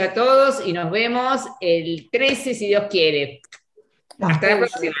mando un beso a todos y nos vemos el 13, si Dios quiere. Hasta la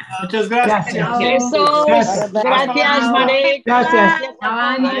próxima. Muchas gracias. Besos. Gracias, Marek. Gracias.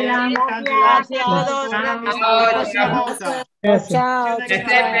 Gracias a todos. Chao.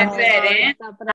 Placer, ¿eh?